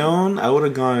 Had I known, I would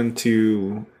have gone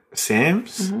to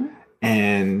Sam's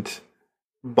and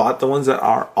bought the ones that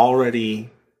are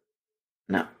already.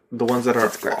 No, the ones that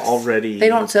are already. They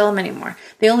don't sell them anymore.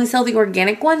 They only sell the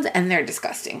organic ones, and they're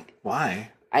disgusting. Why?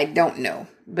 I don't know,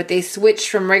 but they switched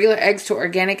from regular eggs to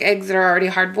organic eggs that are already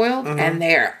hard boiled, and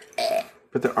they're.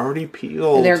 But they're already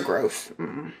peeled. They're gross.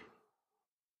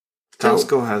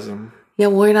 Costco has them. Yeah,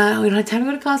 we don't have time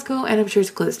to go to Costco, and I'm sure it's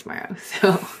closed tomorrow.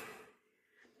 So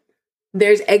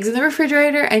there's eggs in the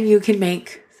refrigerator, and you can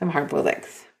make some hard-boiled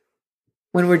eggs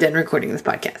when we're done recording this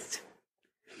podcast.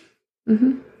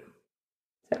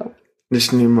 So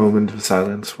this new moment of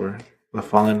silence for the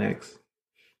fallen eggs.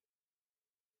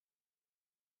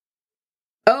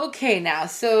 Okay, now,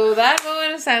 so that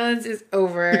moment of silence is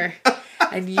over,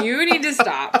 and you need to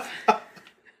stop.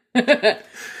 Okay.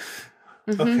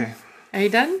 Are you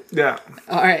done? Yeah.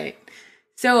 All right.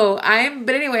 So I'm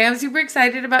super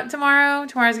excited about tomorrow.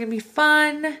 Tomorrow's going to be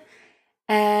fun.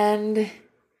 And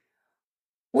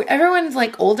everyone's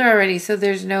like older already, so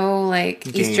there's no like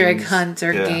games. Easter egg hunts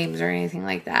or games or anything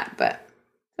like that. But,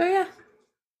 so yeah.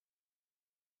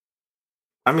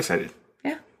 I'm excited.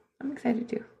 Yeah, I'm excited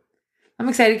too. I'm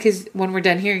excited because when we're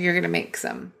done here, you're going to make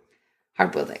some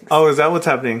hard-boiled eggs. Oh, is that what's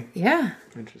happening? Yeah.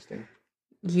 Interesting.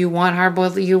 You want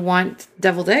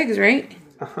deviled eggs, right?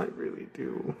 I really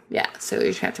do. Yeah, so you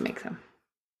just have to make some.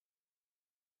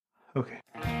 Okay.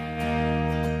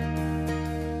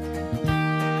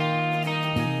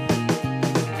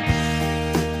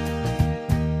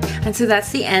 And so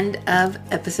that's the end of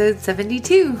episode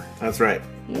 72. That's right.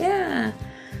 Yeah.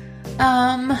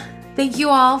 Thank you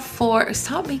all for...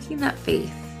 Stop making that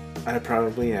face. I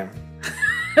probably am.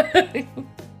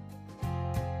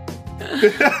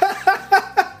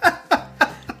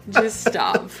 Just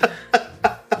stop.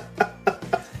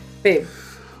 Babe.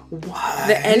 What?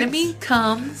 The enemy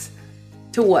comes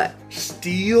to what?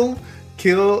 Steal,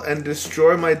 kill, and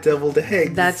destroy my deviled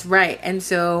eggs. That's right. And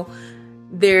so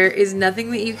there is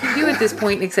nothing that you can do at this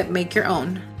point except make your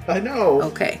own. I know.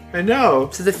 Okay. I know.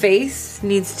 So the face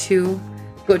needs to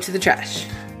go to the trash.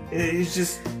 It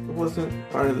just wasn't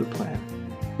part of the plan.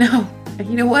 No. And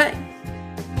you know what?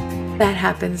 That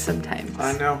happens sometimes.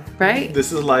 I know. Right?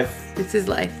 This is life. This is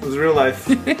life. This is real life.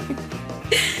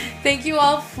 Thank you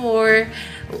all for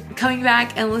coming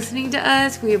back and listening to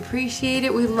us. We appreciate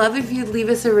it. We'd love if you'd leave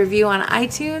us a review on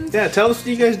iTunes. Yeah, tell us what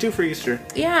you guys do for Easter.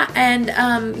 Yeah, and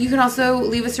you can also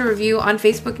leave us a review on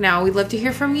Facebook now. We'd love to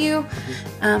hear from you.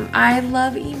 I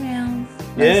love emails.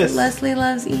 Yes. Leslie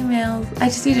loves emails. I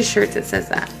just need a shirt that says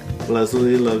that.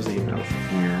 Leslie loves emails.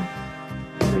 Yeah.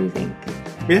 What do you think?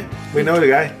 Yeah, we know the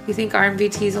guy. You think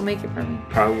RMVTs will make it for me?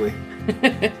 Probably.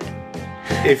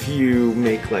 If you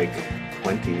make like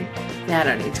 20. Yeah, I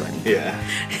don't need 20. Yeah.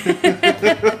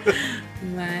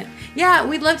 But yeah,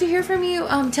 we'd love to hear from you.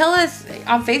 Tell us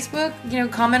on Facebook,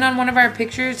 comment on one of our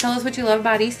pictures. Tell us what you love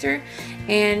about Easter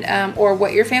and or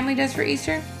what your family does for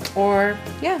Easter. Or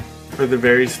Or the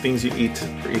various things you eat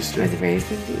for Easter. Or the various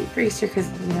things you eat for Easter because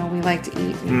we like to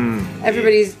eat.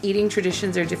 Everybody's eating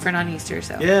traditions are different on Easter,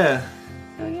 so. Yeah.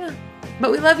 Oh yeah. But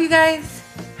we love you guys.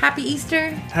 Happy Easter.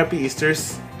 Happy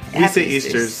Easters. We Happy say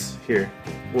Easters. Easters here.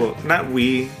 Well, not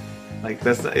we. Like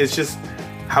it's just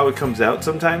how it comes out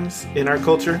sometimes in our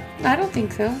culture. I don't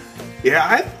think so.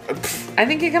 Yeah, I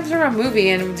think it comes from a movie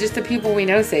and just the people we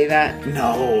know say that.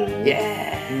 No.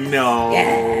 Yeah. No.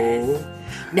 Yes.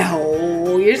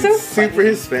 No, you're so super funny.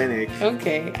 Hispanic.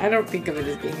 Okay, I don't think of it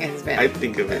as being Hispanic. I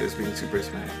think of it as being super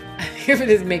Hispanic. I think of it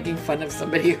as making fun of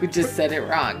somebody who just said it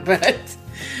wrong. But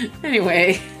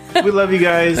anyway. We love you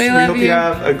guys. We love hope you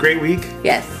have a great week.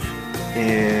 Yes.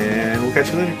 And we'll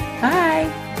catch you later.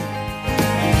 Bye.